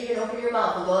back. Maybe you can open your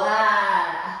mouth and go,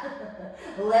 ah.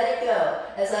 Let it go.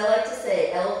 As I like to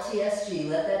say, LTSG,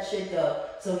 let that shit go.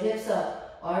 So hips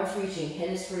up, arms reaching, head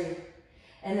is free.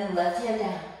 And then left hand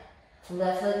down.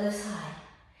 Left leg lifts high.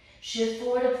 Shift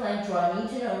forward to plank, draw knee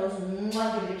to nose,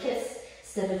 give it a kiss.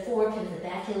 Step it forward, pivot the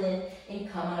back heel in,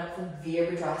 and come on up for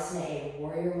Virabhadrasana A,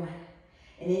 Warrior One.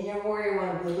 And in your Warrior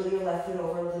One, wiggle your left foot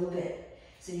over a little bit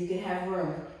so you can have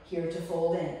room here to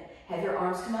fold in. Have your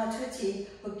arms come out to a T,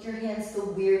 hook your hands the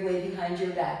weird way behind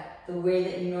your back, the way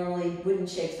that you normally wouldn't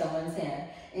shake someone's hand.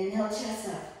 Inhale, chest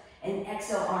up, and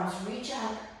exhale, arms reach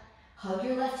up, hug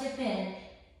your left hip in,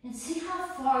 and see how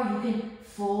far you can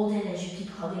fold in as you keep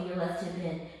hugging your left hip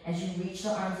in, as you reach the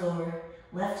arms over.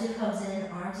 Left hip comes in,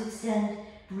 arms extend,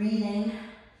 breathing,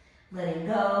 letting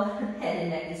go, head and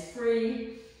neck is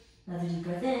free. Another deep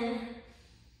breath in,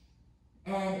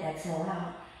 and exhale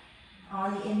out.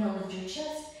 On the inhale, lift your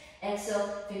chest, exhale,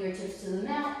 fingertips to the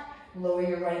mat, lower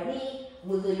your right knee,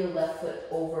 wiggle your left foot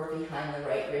over behind the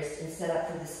right wrist and set up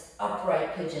for this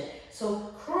upright pigeon.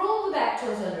 So curl the back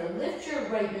toes under, lift your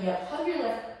right knee up, hug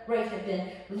your right hip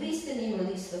in, release the knee,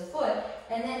 release the foot,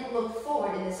 and then look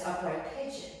forward in this upright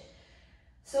pigeon.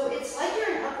 So it's like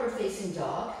you're an upward facing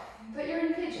dog, but you're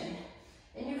in pigeon.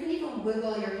 And you can even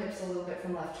wiggle your hips a little bit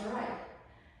from left to right.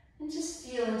 And just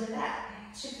feel into that.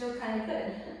 It should feel kind of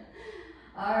good.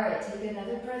 All right, take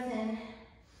another breath in,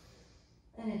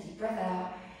 and a deep breath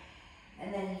out.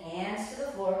 And then hands to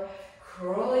the floor,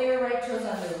 curl your right toes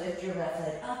under, lift your left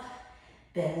leg up,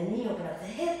 bend the knee, open up the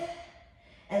hip,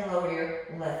 and lower your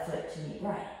left foot to meet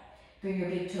right. Bring your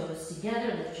big toes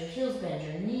together, lift your heels, bend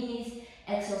your knees.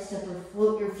 Exhale, step or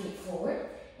float your feet forward.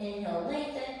 Inhale,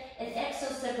 lengthen, and exhale,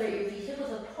 separate your feet hip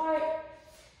width apart.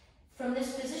 From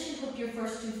this position, hook your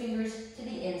first two fingers to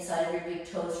the inside of your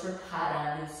big toes for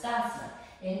Padangusthasana.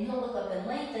 Inhale, look up and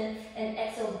lengthen, and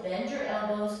exhale, bend your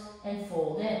elbows and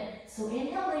fold in. So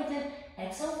inhale, lengthen,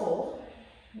 exhale, fold.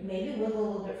 Maybe wiggle a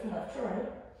little bit from left to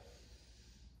right.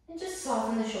 And just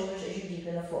soften the shoulders as you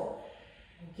deepen the fold.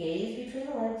 Gaze between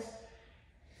the legs.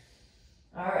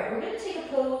 All right, we're going to take a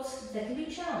pose that can be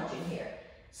challenging here.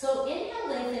 So inhale,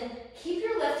 lengthen, keep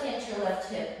your left hand to your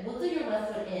left hip, wiggle your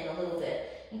left foot in a little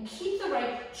bit, and keep the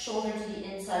right shoulder to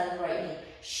the inside of the right knee.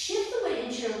 Shift the weight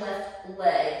into your left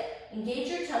leg, engage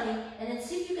your tummy, and then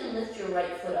see if you can lift your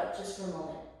right foot up just for a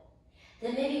moment.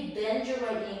 Then maybe bend your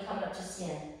right knee and come up to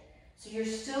stand. So you're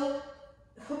still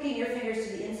hooking your fingers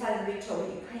to the inside of the big toe,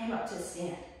 but you came up to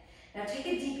stand. Now take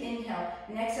a deep inhale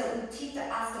and exhale, Utthita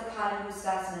Hasta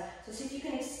Padangusthasana. So see if you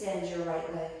can extend your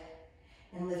right leg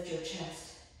and lift your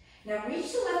chest. Now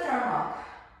reach the left arm up,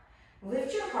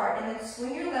 lift your heart, and then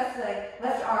swing your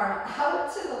left arm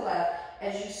out to the left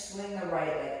as you swing the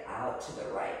right leg out to the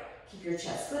right. Keep your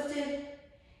chest lifted,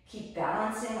 keep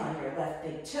balancing on your left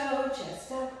big toe,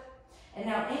 chest up. And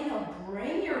now inhale,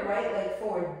 bring your right leg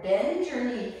forward, bend your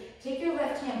knee, take your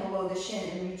left hand below the shin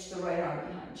and reach the right arm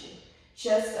behind you.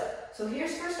 Chest up. So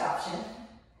here's first option.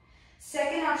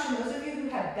 Second option, those of you who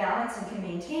have balance and can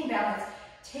maintain balance,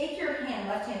 take your hand,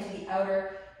 left hand to the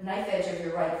outer knife edge of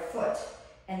your right foot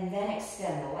and then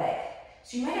extend the leg.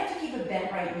 So you might have to keep a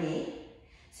bent right knee.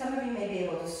 Some of you may be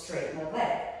able to straighten the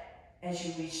leg as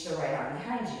you reach the right arm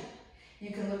behind you.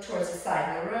 You can look towards the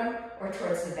side of the room or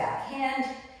towards the back hand,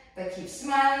 but keep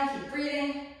smiling, keep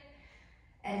breathing.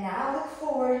 And now look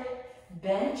forward.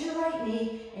 Bend your right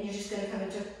knee, and you're just going to come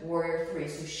into warrior three.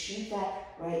 So shoot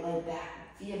that right leg back.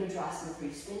 Virabhadrasana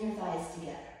 3. Spin your thighs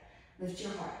together. Lift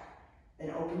your heart.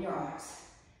 Then open your arms.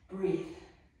 Breathe.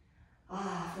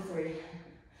 For 3,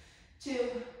 2,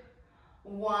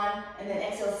 1. And then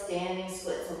exhale, standing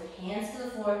split. So hands to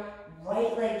the floor.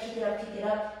 Right leg, kick it up, kick it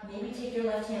up. Maybe take your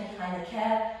left hand behind the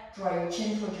calf. Draw your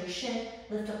chin towards your shin.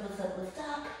 Lift up, lift up, lift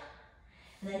up.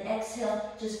 And then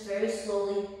exhale, just very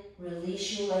slowly.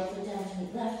 Release your right foot down to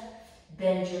meet left.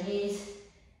 Bend your knees,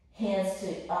 hands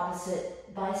to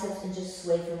opposite biceps, and just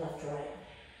sway from left to right.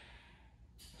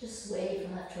 Just sway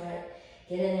from left to right.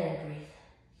 Get in there and breathe.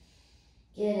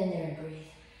 Get in there and breathe.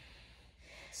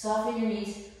 Soften your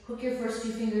knees. Hook your first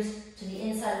 2 fingers to the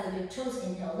inside of the big toes.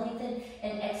 Inhale, lengthen,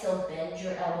 and exhale, bend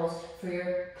your elbows for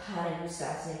your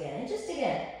Padangusthasana again. And just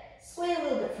again, sway a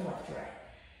little bit from left to right.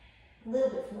 A little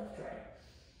bit from left to right.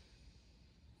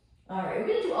 All right, we're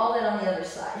going to do all that on the other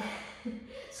side.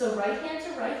 So right hand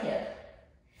to right hip.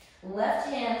 Left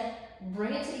hand,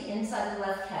 bring it to the inside of the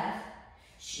left calf.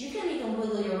 You can even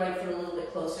wiggle your right foot a little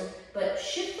bit closer, but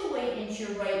shift the weight into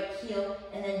your right heel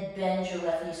and then bend your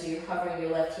left knee so you're hovering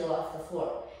your left heel off the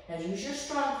floor. Now use your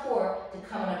strong core to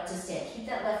come up to stand. Keep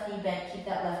that left knee bent, keep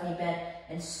that left knee bent,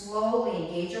 and slowly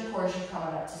engage your core as you're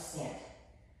coming up to stand.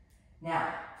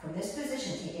 Now, from this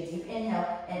position, take a deep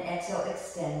inhale and exhale,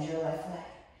 extend your left leg.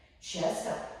 Chest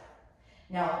up.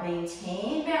 Now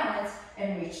maintain balance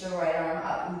and reach the right arm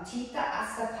up. Utthita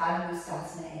Hasta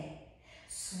Padangusthasana.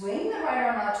 Swing the right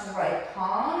arm out to the right.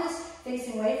 Palm is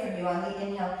facing away from you on the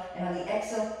inhale, and on the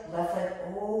exhale, left leg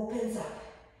opens up.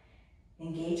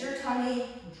 Engage your tummy.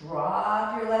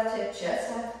 Drop your left hip,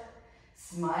 chest up.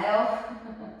 Smile.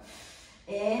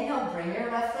 Inhale, bring your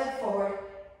left leg forward.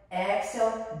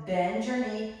 Exhale, bend your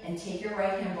knee and take your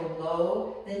right hand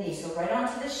below the knee. So right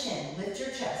onto the shin, lift your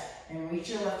chest and reach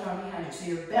your left arm behind you. So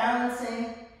you're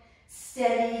balancing,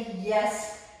 steady.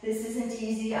 Yes, this isn't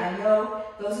easy, I know.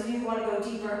 Those of you who want to go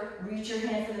deeper, reach your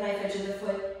hand for the knife edge of the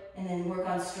foot and then work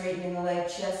on straightening the leg,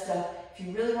 chest up. If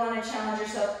you really want to challenge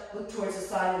yourself, look towards the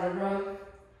side of the room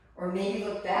or maybe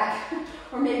look back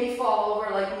or maybe fall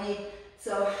over like me.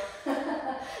 So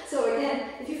again,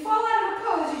 if you fall out of a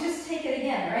pose, you just take it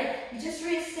again, right? You just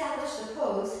reestablish the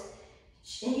pose,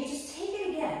 and you just take it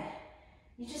again.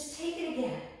 You just take it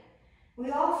again.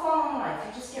 We all fall in life.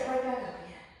 You just get right back up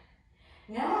again.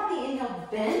 Now on the inhale,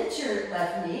 bend your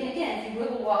left knee, and again, if you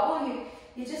wiggle wobble,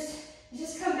 you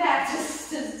just come back to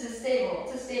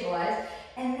stabilize,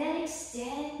 and then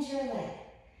extend your leg.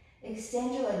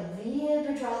 Extend your leg via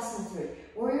Virabhadrasana 3,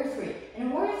 Warrior 3. And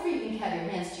in Warrior 3, you can have your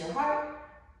hands to your heart,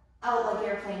 out like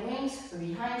airplane wings, or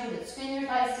behind you, but spin your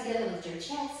thighs together, lift your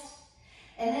chest.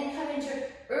 And then come into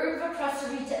Urdhva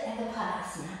Prasarita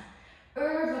Ekapadasana.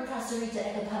 Urdhva Prasarita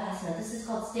Ekapadasana. This is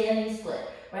called standing split.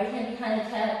 Right hand behind the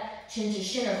calf, chin to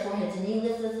shin or forehead to knee,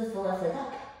 lift the left leg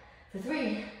up. For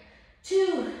 3,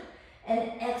 2,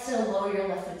 and exhale, lower your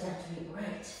left foot down to meet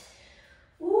right.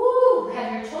 Woo!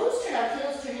 Have your toes turn out,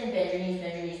 heels turn in, bend your knees,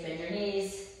 bend your knees, bend your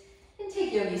knees. And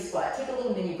take yogi squat. Take a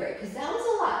little mini break, because that was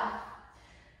a lot.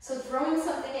 So throwing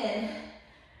something in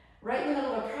right in the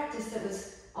middle of a practice that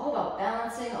was all about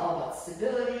balancing, all about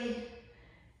stability.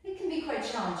 It can be quite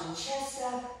challenging. Chest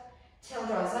up, tail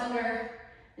draws under,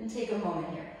 and take a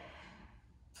moment here.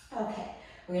 Okay,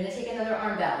 we're gonna take another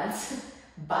arm balance.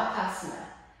 Bakasana,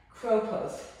 crow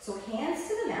pose. So hands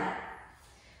to the mat,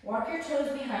 walk your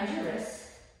toes behind your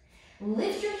wrists,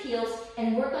 lift your heels,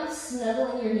 and work on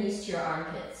snuggling your knees to your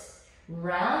armpits.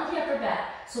 Round the upper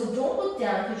back, so don't look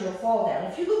down because you'll fall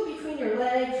down. If you look between your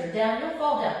legs or down, you'll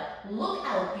fall down. Look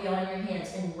out beyond your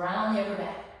hands and round the upper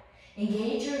back.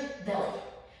 Engage your belly.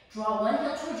 Draw one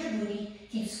heel towards your booty,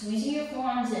 keep squeezing your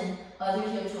forearms in, other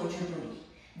heel towards your booty.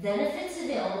 Then if it's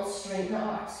available, straighten the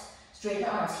arms. Straighten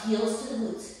the arms, heels to the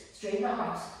glutes, straighten the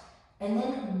arms. And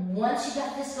then once you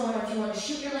got this going, if you want to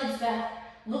shoot your legs back,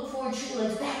 look forward, shoot your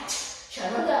legs back.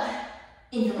 Chaturanga,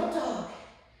 inverted up dog.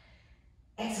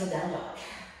 Exhale, down dog.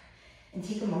 And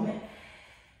take a moment.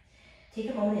 Take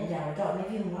a moment in downward dog.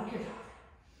 Maybe even walk your dog.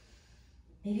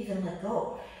 Maybe even let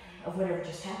go of whatever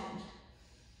just happened.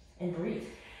 And breathe.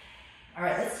 All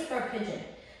right, let's take our pigeon.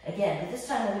 Again, but this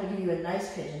time I'm going to give you a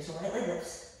nice pigeon. So right leg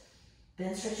lifts.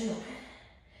 Bend, stretch, and open.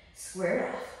 Square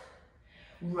it off.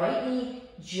 Right knee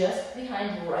just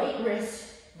behind right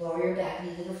wrist. Lower your back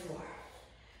knee to the floor.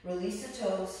 Release the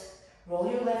toes. Roll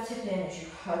your left hip in as you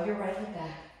hug your right hip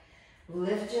back.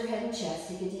 Lift your head and chest.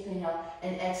 Take a deep inhale.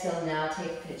 And exhale, now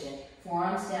take pigeon.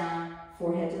 Forearms down,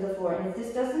 forehead to the floor. And if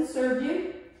this doesn't serve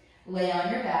you, lay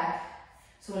on your back.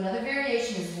 So another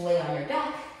variation is lay on your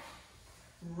back.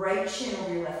 Right shin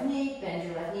over your left knee. Bend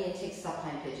your left knee and take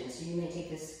supine pigeon. So you may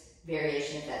take this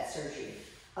variation if that serves you.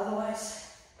 Otherwise,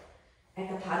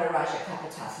 Ekapada Raja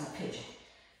Kapotasana pigeon.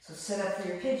 So set up for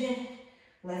your pigeon.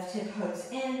 Left hip hugs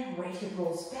in, right hip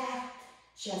rolls back,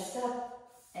 chest up,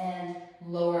 and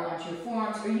lower onto your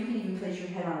forearms, or you can even place your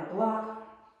head on a block.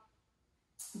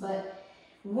 But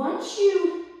once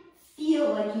you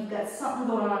feel like you've got something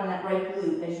going on in that right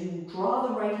glute, as you draw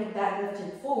the right hip back, lift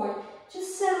it forward,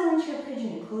 just settle into your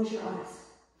pigeon and close your eyes.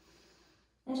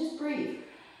 And just breathe.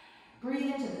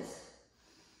 Breathe into this.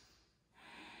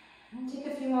 And take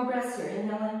a few more breaths here.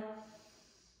 Inhaling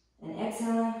and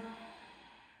exhaling.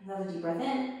 Another deep breath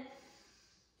in.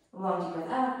 A long deep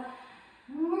breath out.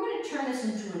 And we're going to turn this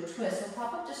into a twist. So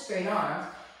pop up to straight arms.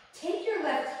 Take your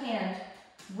left hand,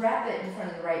 wrap it in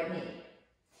front of the right knee.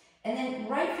 And then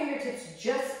right fingertips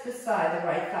just beside the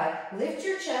right thigh. Lift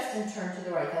your chest and turn to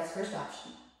the right. That's first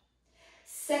option.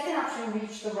 Second option,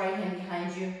 reach the right hand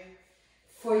behind you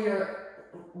for your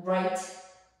right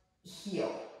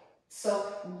heel.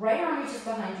 So right arm reaches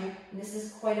behind you, and this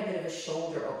is quite a bit of a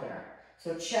shoulder opener.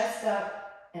 So chest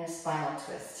up and a spinal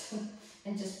twist.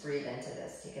 And just breathe into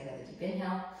this. Take another deep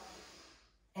inhale.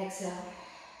 Exhale.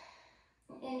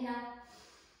 Inhale.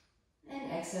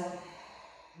 And exhale.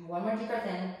 One more deep breath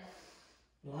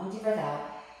in. Long deep breath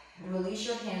out. Release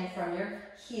your hand from your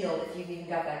heel if you've even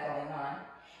got that going on.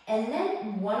 And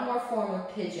then one more form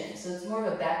of pigeon. So it's more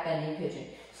of a back bending pigeon.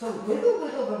 So wiggle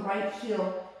the right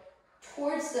heel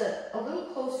towards a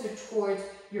little closer towards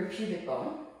your pubic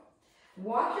bone.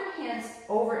 Walk your hands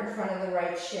over in front of the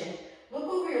right shin. Look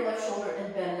over your left shoulder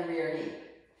and bend the rear knee.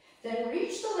 Then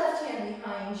reach the left hand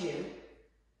behind you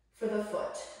for the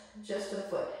foot, just for the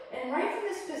foot. And right from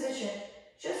this position,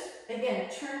 just again,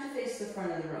 turn to face the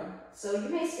front of the room. So you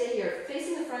may stay here.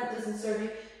 Facing the front doesn't serve you,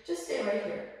 just stay right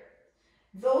here.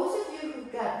 Those of you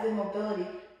who've got the mobility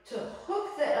to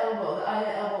hook the elbow, the eye of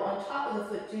the elbow on top of the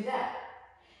foot, do that.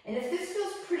 And if this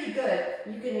feels pretty good,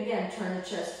 you can again turn the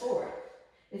chest forward.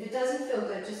 If it doesn't feel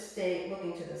good, just stay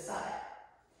looking to the side.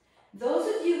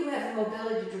 Those of you who have the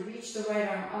mobility to reach the right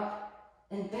arm up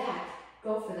and back,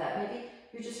 go for that. Maybe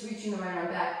you're just reaching the right arm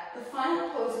back. The final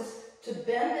pose is to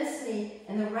bend this knee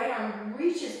and the right arm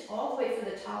reaches all the way for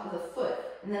the top of the foot,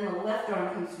 and then the left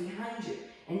arm comes behind you,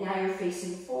 and now you're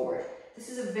facing forward. This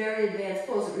is a very advanced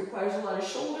pose. It requires a lot of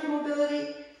shoulder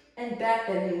mobility and back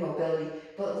bending mobility.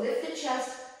 But lift the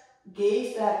chest,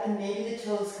 gaze back, and maybe the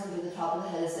toes come to the top of the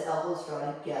head as the elbows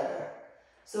draw together.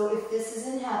 So if this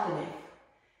isn't happening,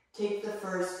 take the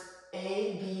first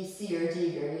A, B, C, or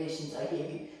D variations I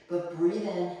gave you. But breathe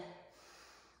in,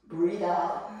 breathe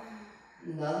out.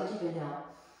 Another deep inhale.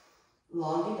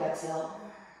 Long deep exhale.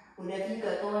 Whatever you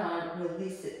got going on,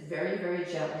 release it very, very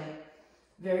gently,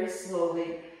 very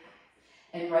slowly.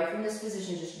 And right from this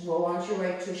position, just roll onto your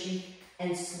right tushy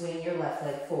and swing your left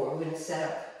leg forward. We're going to set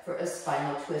up for a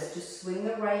spinal twist. Just swing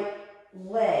the right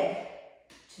leg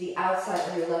to the outside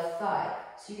of your left thigh.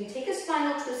 So you can take a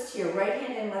spinal twist here, right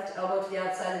hand and left elbow to the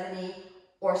outside of the knee,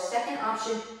 or second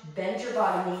option, bend your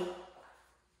bottom knee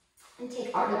and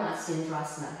take Ardha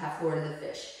Matsyendrasana, half forward of the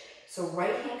fish. So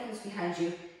right hand comes behind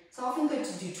you. It's often good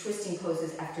to do twisting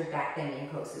poses after back bending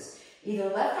poses. Either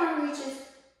left arm reaches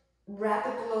wrap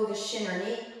it below the shin or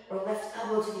knee, or left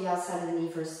elbow to the outside of the knee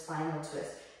for a spinal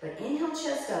twist. But inhale,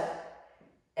 chest up.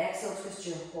 Exhale, twist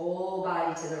your whole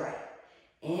body to the right.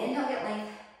 Inhale, get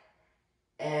length.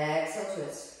 Exhale,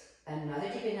 twist. Another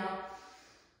deep inhale.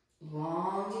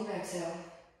 Long, deep exhale.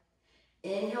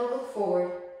 Inhale, look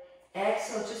forward.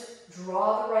 Exhale, just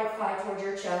draw the right thigh towards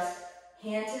your chest.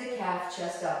 Hand to the calf,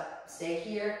 chest up. Stay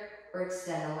here or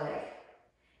extend the leg.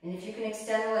 And if you can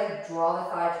extend the leg, draw the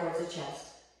thigh towards the chest.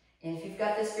 And if you've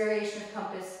got this variation of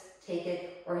compass, take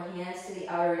it, or hands to the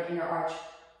outer and inner arch.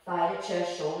 Thigh to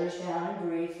chest, shoulders down, and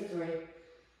breathe for 3,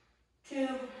 2,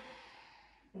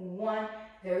 1.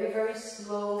 Very, very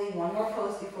slowly. One more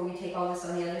pose before we take all this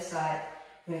on the other side.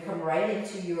 You're going to come right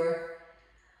into your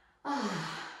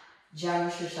Janu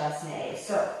Shirshasana A.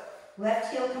 So,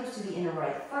 left heel comes to the inner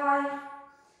right thigh.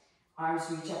 Arms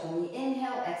reach up on the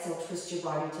inhale. Exhale, twist your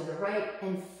body to the right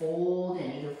and fold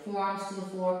in, either forearms to the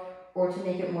floor, or to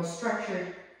make it more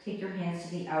structured, take your hands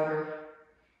to the outer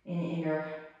and inner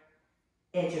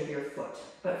edge of your foot.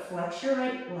 But flex your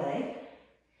right leg,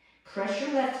 press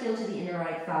your left heel to the inner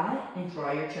right thigh, and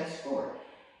draw your chest forward.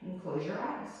 And close your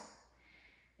eyes.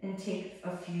 And take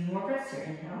a few more breaths here.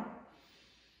 Inhale.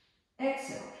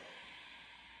 Exhale.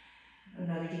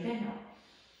 Another deep inhale.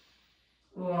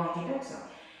 Long deep exhale.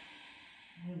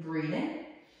 Breathe in.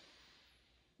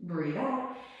 Breathe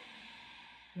out.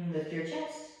 And lift your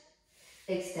chest.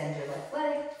 Extend your left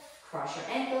leg. Cross your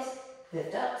ankles.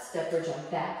 Lift up. Step or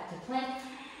jump back to plank.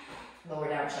 Lower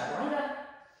down chaturanga.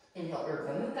 Inhale,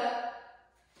 Urdhva Mukha.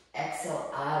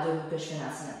 Exhale, Adho Mukha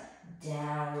Svanasana.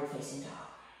 Downward facing dog.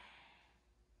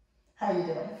 How you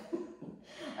doing?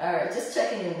 All right, just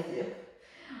checking in with you.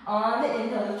 On the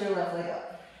inhale, lift your left leg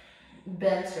up.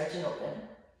 Bend, stretch, and open.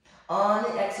 On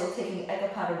the exhale, taking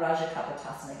Ekapada Raja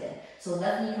Kapotasana again. So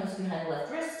left knee comes behind the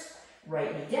left wrist,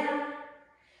 right knee down.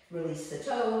 Release the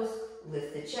toes,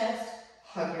 lift the chest,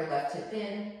 hug your left hip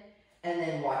in, and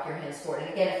then walk your hands forward.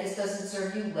 And again, if this doesn't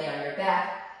serve you, lay on your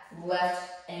back, left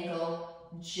ankle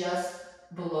just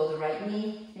below the right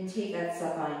knee, and take that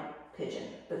supine pigeon.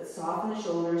 But soften the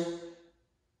shoulders,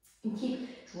 and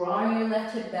keep drawing your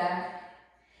left hip back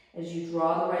as you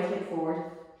draw the right hip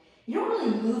forward. You don't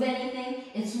really move anything.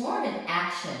 It's more of an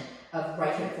action of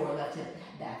right hip forward, left hip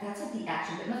back. That's like the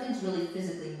action, but nothing's really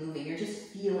physically moving. You're just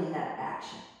feeling that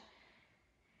action.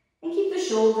 And keep the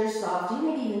shoulders soft. You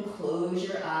maybe even close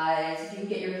your eyes. If you can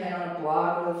get your head on a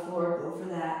block or the floor, go for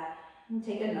that. And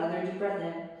take another deep breath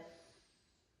in.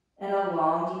 And a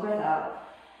long deep breath out.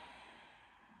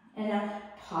 And now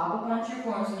pop up onto your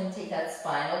forearms. I'm going to take that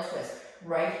spinal twist.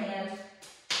 Right hand,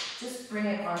 just bring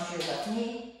it onto your left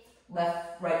knee.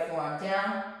 Right forearm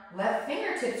down. Left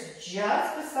fingertips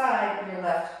just beside your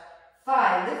left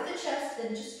thigh. Lift the chest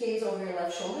and just gaze over your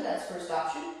left shoulder. That's first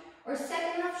option. Or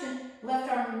second option,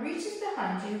 left arm reaches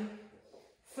behind you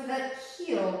for the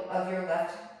heel of your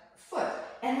left foot.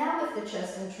 And now lift the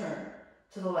chest and turn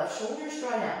to the left. Shoulders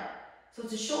draw down. So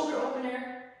it's a shoulder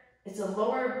opener. It's a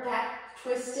lower back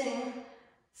twisting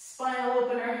spinal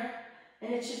opener.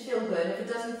 And it should feel good. If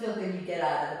it doesn't feel good, you get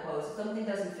out of the pose. If something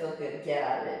doesn't feel good, get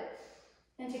out of it.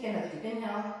 And take another deep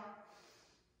inhale.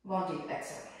 Long deep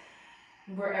exhale.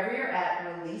 Wherever you're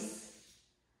at, release.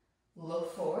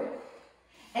 Look forward.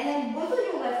 And then wiggle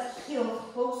your left heel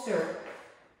closer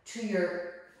to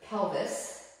your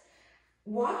pelvis.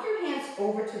 Walk your hands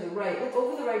over to the right. Look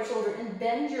over the right shoulder and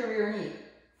bend your rear knee.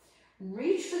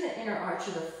 Reach for the inner arch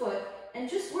of the foot and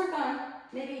just work on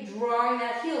maybe drawing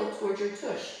that heel towards your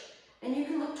tush. And you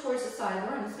can look towards the side of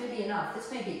the room. This may be enough.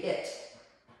 This may be it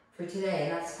for today,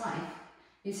 and that's fine.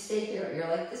 You stay here. You're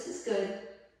like, this is good.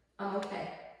 I'm okay.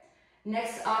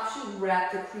 Next option,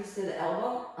 wrap the crease of the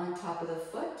elbow on top of the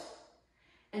foot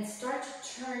and start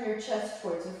to turn your chest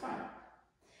towards the front.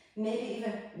 Maybe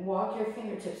even walk your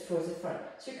fingertips towards the front.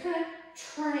 So you're kind of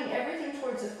turning everything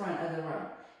towards the front of the room.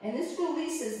 And this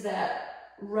releases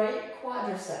that right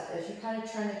quadricep as you kind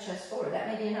of turn the chest forward. That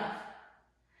may be enough.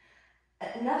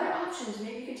 Another option is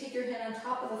maybe you can take your hand on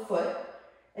top of the foot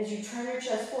as you turn your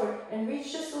chest forward and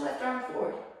reach just the left arm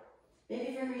forward.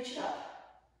 Maybe even reach it up.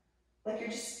 Like you're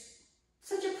just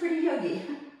such a pretty yogi.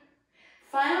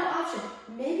 Final option,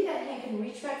 maybe that hand can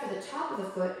reach back for the top of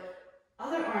the foot,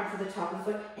 other arm for the top of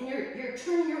the foot, and you're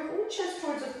turning your whole chest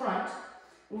towards the front,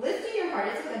 lifting your heart,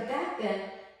 it's like a back bend,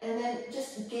 and then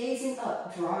just gazing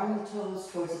up, drawing the toes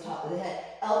towards the top of the head.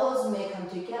 Elbows may come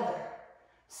together.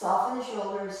 Soften the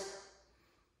shoulders.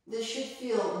 This should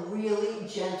feel really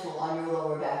gentle on your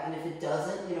lower back, and if it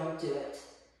doesn't, you don't do it.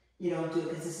 You don't do it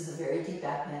because this is a very deep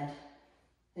back bend.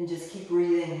 And just keep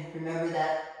breathing. Remember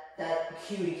that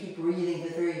cue to keep breathing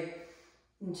for 3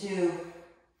 and 2.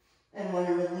 And want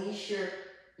to release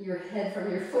your head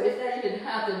from your foot. If that even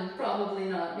happened, probably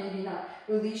not, maybe not.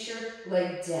 Release your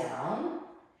leg down.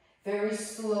 Very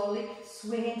slowly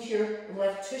swing into your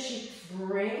left tushy.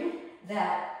 Bring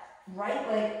that right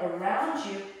leg around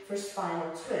you for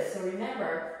spinal twist. So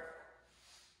remember,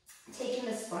 taking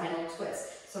the spinal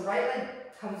twist. So right leg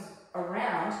comes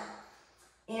around,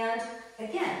 and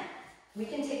again, we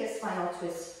can take a spinal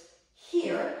twist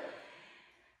here,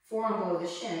 forearm below the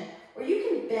shin, or you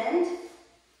can bend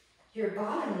your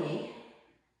bottom knee.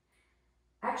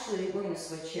 Actually, we're going to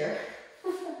switch here.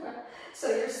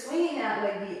 So you're swinging that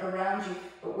leg around you,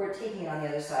 but we're taking it on the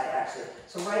other side, actually.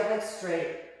 So right leg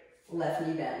straight, left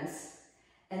knee bends.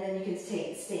 And then you can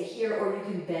stay here, or you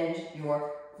can bend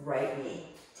your right knee,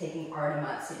 taking Ardha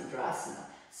Matsyendrasana.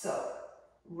 So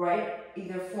right,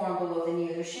 either forearm below the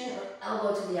knee or the shin, or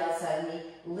elbow to the outside knee,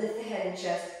 lift the head and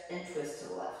chest, and twist to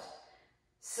the left.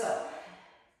 So,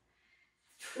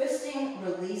 twisting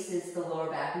releases the lower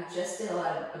back. We just did a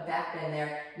lot of a back bend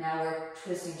there. Now we're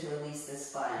twisting to release the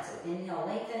spine. So inhale,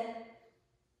 lengthen.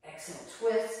 Exhale,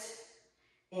 twist.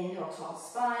 Inhale, tall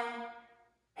spine.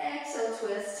 Exhale,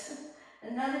 twist.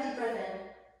 Another deep breath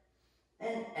in.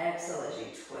 And exhale as you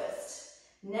twist.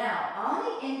 Now, on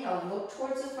the inhale, look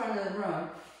towards the front of the room.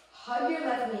 Hug your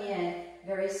left knee in.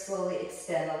 Very slowly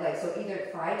extend the leg. So either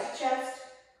thigh to chest,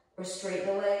 or straighten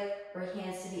the leg, or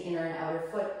hands to the inner and outer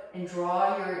foot, and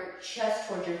draw your chest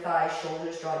towards your thighs,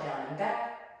 shoulders draw down and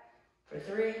back. For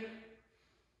 3,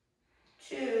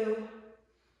 2,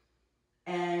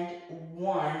 and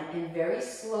 1. And very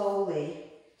slowly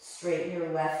straighten your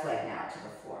left leg now to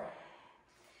the floor.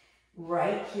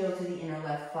 Right heel to the inner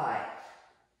left thigh.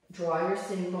 Draw your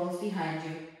sitting bones behind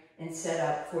you and set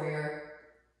up for your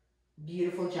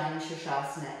beautiful Janu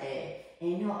Shirshasana A.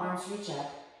 Inhale, arms reach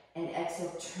up. And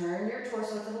exhale, turn your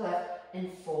torso to the left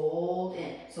and fold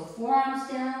in. So forearms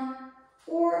down,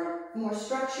 or more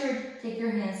structured, take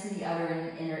your hands to the outer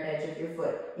and inner edge of your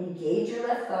foot. Engage your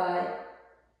left thigh,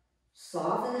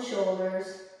 soften the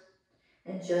shoulders,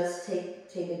 and just take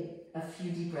a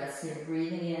few deep breaths here.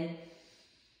 Breathing in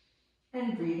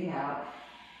and breathing out.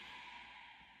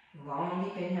 Long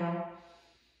deep inhale,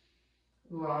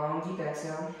 long deep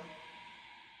exhale.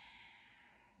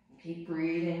 Keep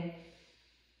breathing.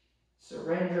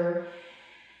 Surrender.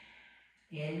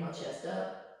 Inhale, chest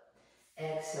up.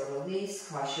 Exhale, release.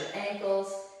 Cross your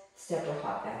ankles. Step or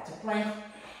hop back to plank.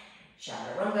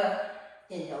 Chaturanga.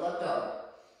 Inhale, up dog.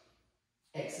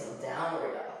 Exhale,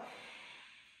 downward dog.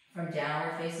 From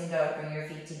downward facing dog, bring your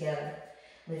feet together.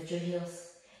 Lift your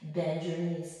heels. Bend your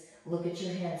knees. Look at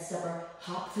your hands. Step or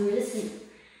hop through to seat.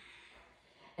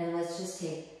 And let's just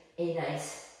take a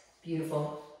nice,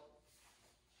 beautiful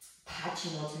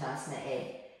Paschimottanasana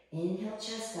A. Inhale,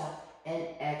 chest up, and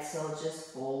exhale,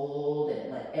 just fold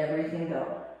and let everything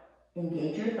go.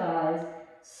 Engage your thighs,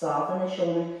 soften the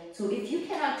shoulders. So if you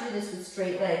cannot do this with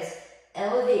straight legs,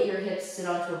 elevate your hips, sit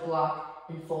onto a block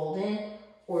and fold in,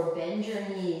 or bend your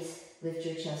knees, lift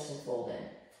your chest and fold in.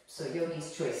 So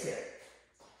yogi's choice here.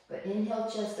 But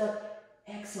inhale, chest up,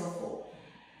 exhale, fold.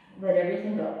 Let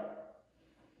everything go.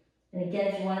 And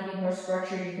again, if you want to be more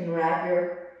structured, you can wrap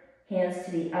your hands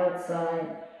to the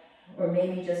outside, or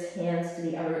maybe just hands to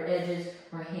the outer edges,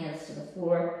 or hands to the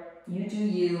floor. You do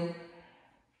you.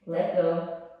 Let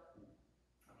go.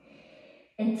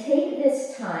 And take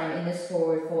this time in this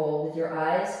forward fold with your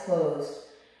eyes closed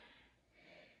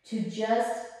to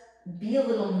just be a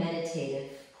little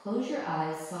meditative. Close your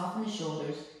eyes, soften the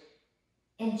shoulders,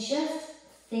 and just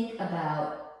think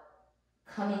about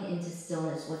coming into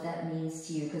stillness, what that means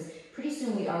to you, because pretty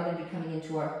soon we are going to be coming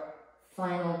into our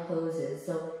final poses.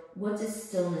 So what does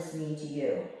stillness mean to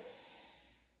you?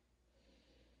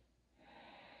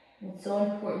 It's so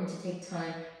important to take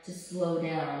time to slow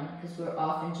down, because we're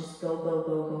often just go, go,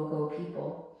 go, go, go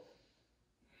people.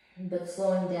 But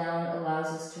slowing down allows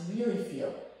us to really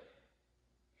feel,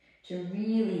 to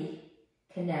really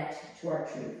connect to our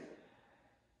truth.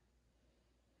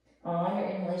 On your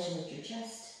inhalation, lift your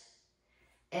chest.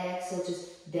 Exhale,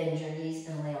 just bend your knees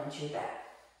and lay onto your back.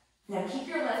 Now keep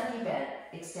your left knee bent,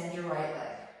 extend your right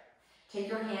leg. Take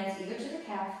your hands either to the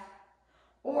calf,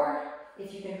 or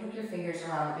if you can hook your fingers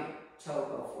around the big toe,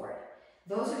 go for it.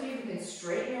 Those of you who can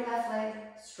straighten your left leg,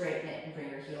 straighten it and bring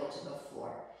your heel to the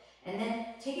floor. And then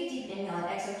take a deep inhale and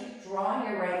exhale. Keep drawing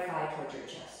your right thigh towards your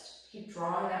chest. Keep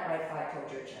drawing that right thigh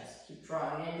towards your chest. Keep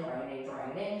drawing it in, drawing it in,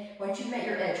 drawing it in. Once you've met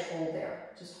your edge, hold there.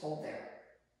 Just hold there.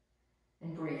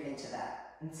 And breathe into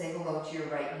that. And say hello to your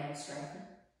right hamstring.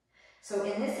 So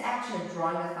in this action of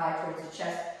drawing the thigh towards the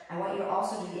chest, I want you to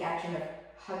also do the action of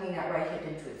hugging that right hip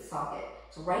into its socket.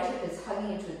 So right hip is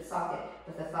hugging into its socket,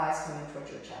 but the thigh is coming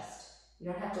towards your chest. You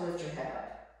don't have to lift your head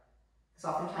up.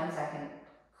 because oftentimes that can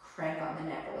crank on the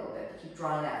neck a little bit. But keep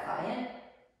drawing that thigh in.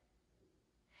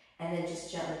 And then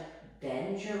just gently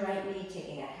bend your right knee,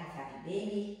 taking a half happy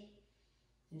baby,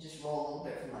 and just roll a little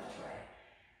bit from left to right.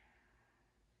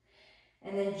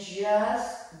 And then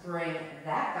just bring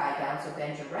that thigh down, so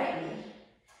bend your right knee,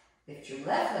 lift your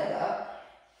left leg up,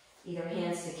 either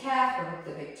hands to calf or hook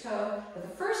the big toe. But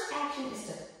the first action is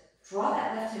to draw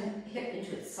that left hip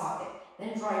into its socket,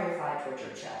 then draw your thigh towards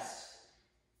your chest.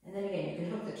 And then again, you can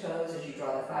hook the toes as you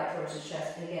draw the thigh towards the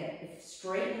chest. And again, if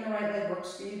straightening the right leg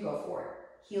works for you, go for it.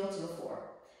 Heel to the floor.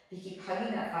 But you keep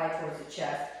hugging that thigh towards the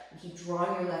chest and keep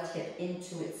drawing your left hip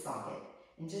into its socket.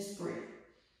 And just breathe.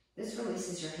 This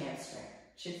releases your hamstring.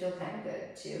 Should feel kind of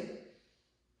good. 2.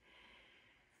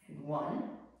 And 1.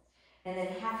 And then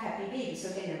half happy baby. So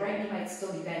again, your right knee might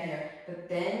still be bent here, but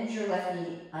bend your left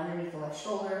knee underneath the left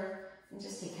shoulder and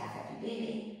just take half happy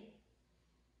baby.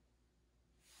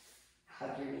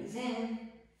 Hug your knees in,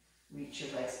 reach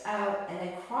your legs out, and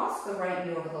then cross the right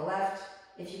knee over the left.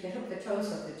 If you can hook the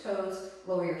toes,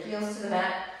 lower your heels to the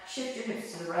mat, shift your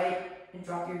hips to the right, and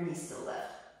drop your knees to the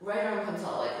left. Right arm comes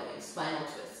out like a wing, spinal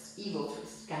twist, eagle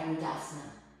twist, Garudasana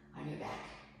on your back.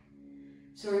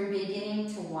 So we're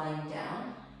beginning to wind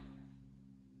down.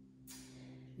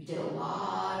 We did a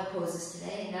lot of poses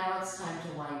today. Now it's time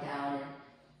to wind down and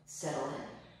settle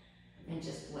in and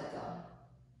just let go.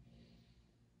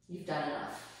 You've done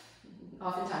enough.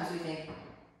 Oftentimes we think,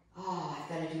 oh, I've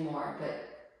got to do more,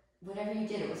 but whatever you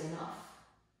did, it was enough.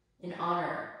 And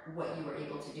honor what you were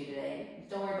able to do today.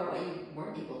 Don't worry about what you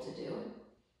weren't able to do.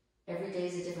 Every day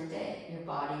is a different day. Your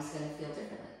body's going to feel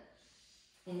differently.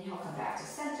 Inhale, come back to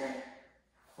center.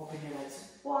 Open your legs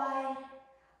wide.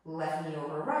 Left knee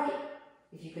over right.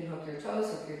 If you can hook your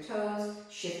toes,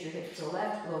 shift your hips to the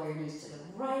left, lower your knees to the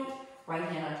right. Right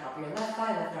hand on top of your left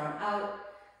thigh, left arm out.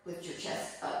 Lift your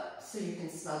chest up so you can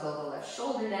snuggle the left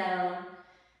shoulder down.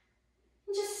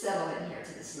 And just settle in here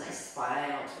to this nice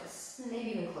spinal twist. And maybe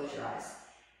even close your eyes.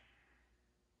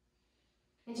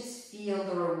 And just feel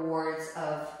the rewards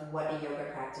of what a yoga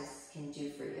practice can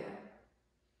do for you.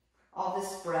 All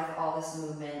this breath, all this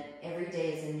movement, every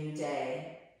day is a new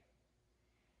day.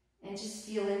 And just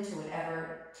feel into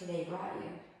whatever today brought you.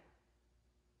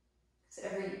 So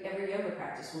every yoga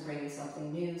practice will bring you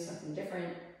something new, something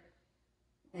different.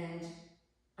 And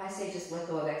I say just let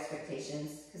go of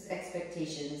expectations, because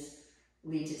expectations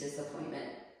lead to disappointment.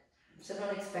 So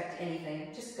don't expect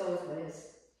anything, just go with what is.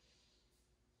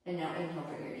 And now inhale,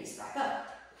 bring your knees back up.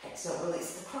 Exhale,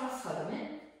 release the cross, hug them in.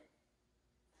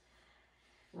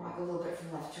 Rock a little bit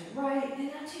from left to right, and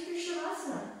now take your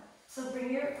Shavasana. So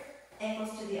bring your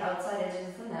ankles to the outside edges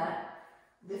of the mat.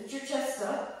 Lift your chest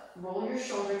up, roll your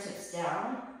shoulder tips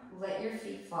down, let your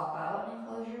feet flop out, and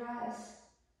close your eyes.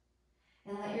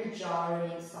 And let your jaw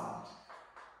remain soft.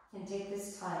 And take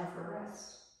this time for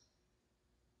rest.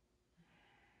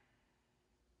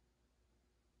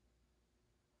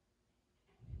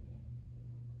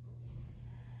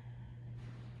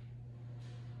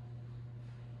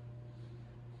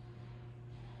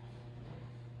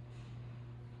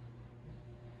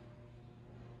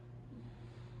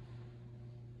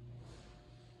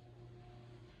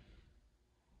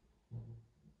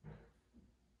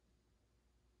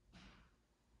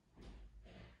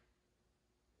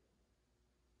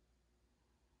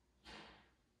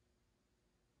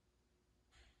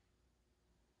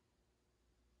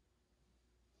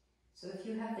 So if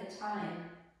you have the time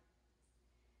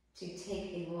to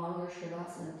take a longer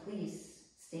Shavasana, please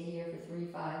stay here for 3,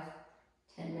 5,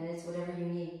 10 minutes, whatever you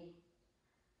need.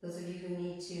 Those of you who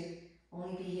need to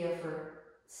only be here for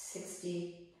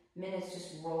 60 minutes,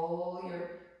 just roll your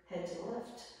head to the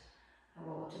left, and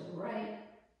roll it to the right,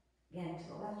 again to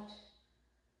the left,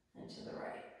 and to the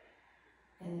right.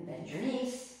 And bend your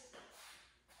knees,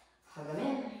 hug them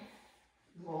in,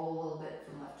 roll a little bit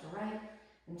from left to right,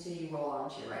 until you roll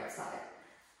onto your right side.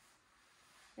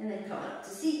 And then coming up to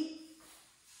seat,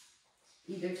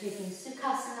 either taking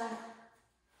Sukhasana,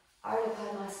 Ardha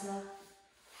Padmasana,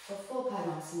 or full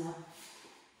Padmasana.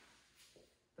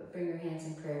 But bring your hands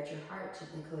in prayer to your heart,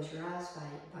 gently close your eyes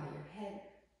by your head.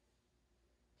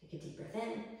 Take a deep breath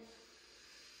in.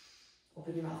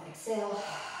 Open your mouth, exhale.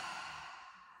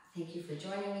 Thank you for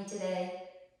joining me today.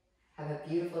 Have a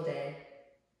beautiful day.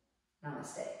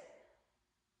 Namaste.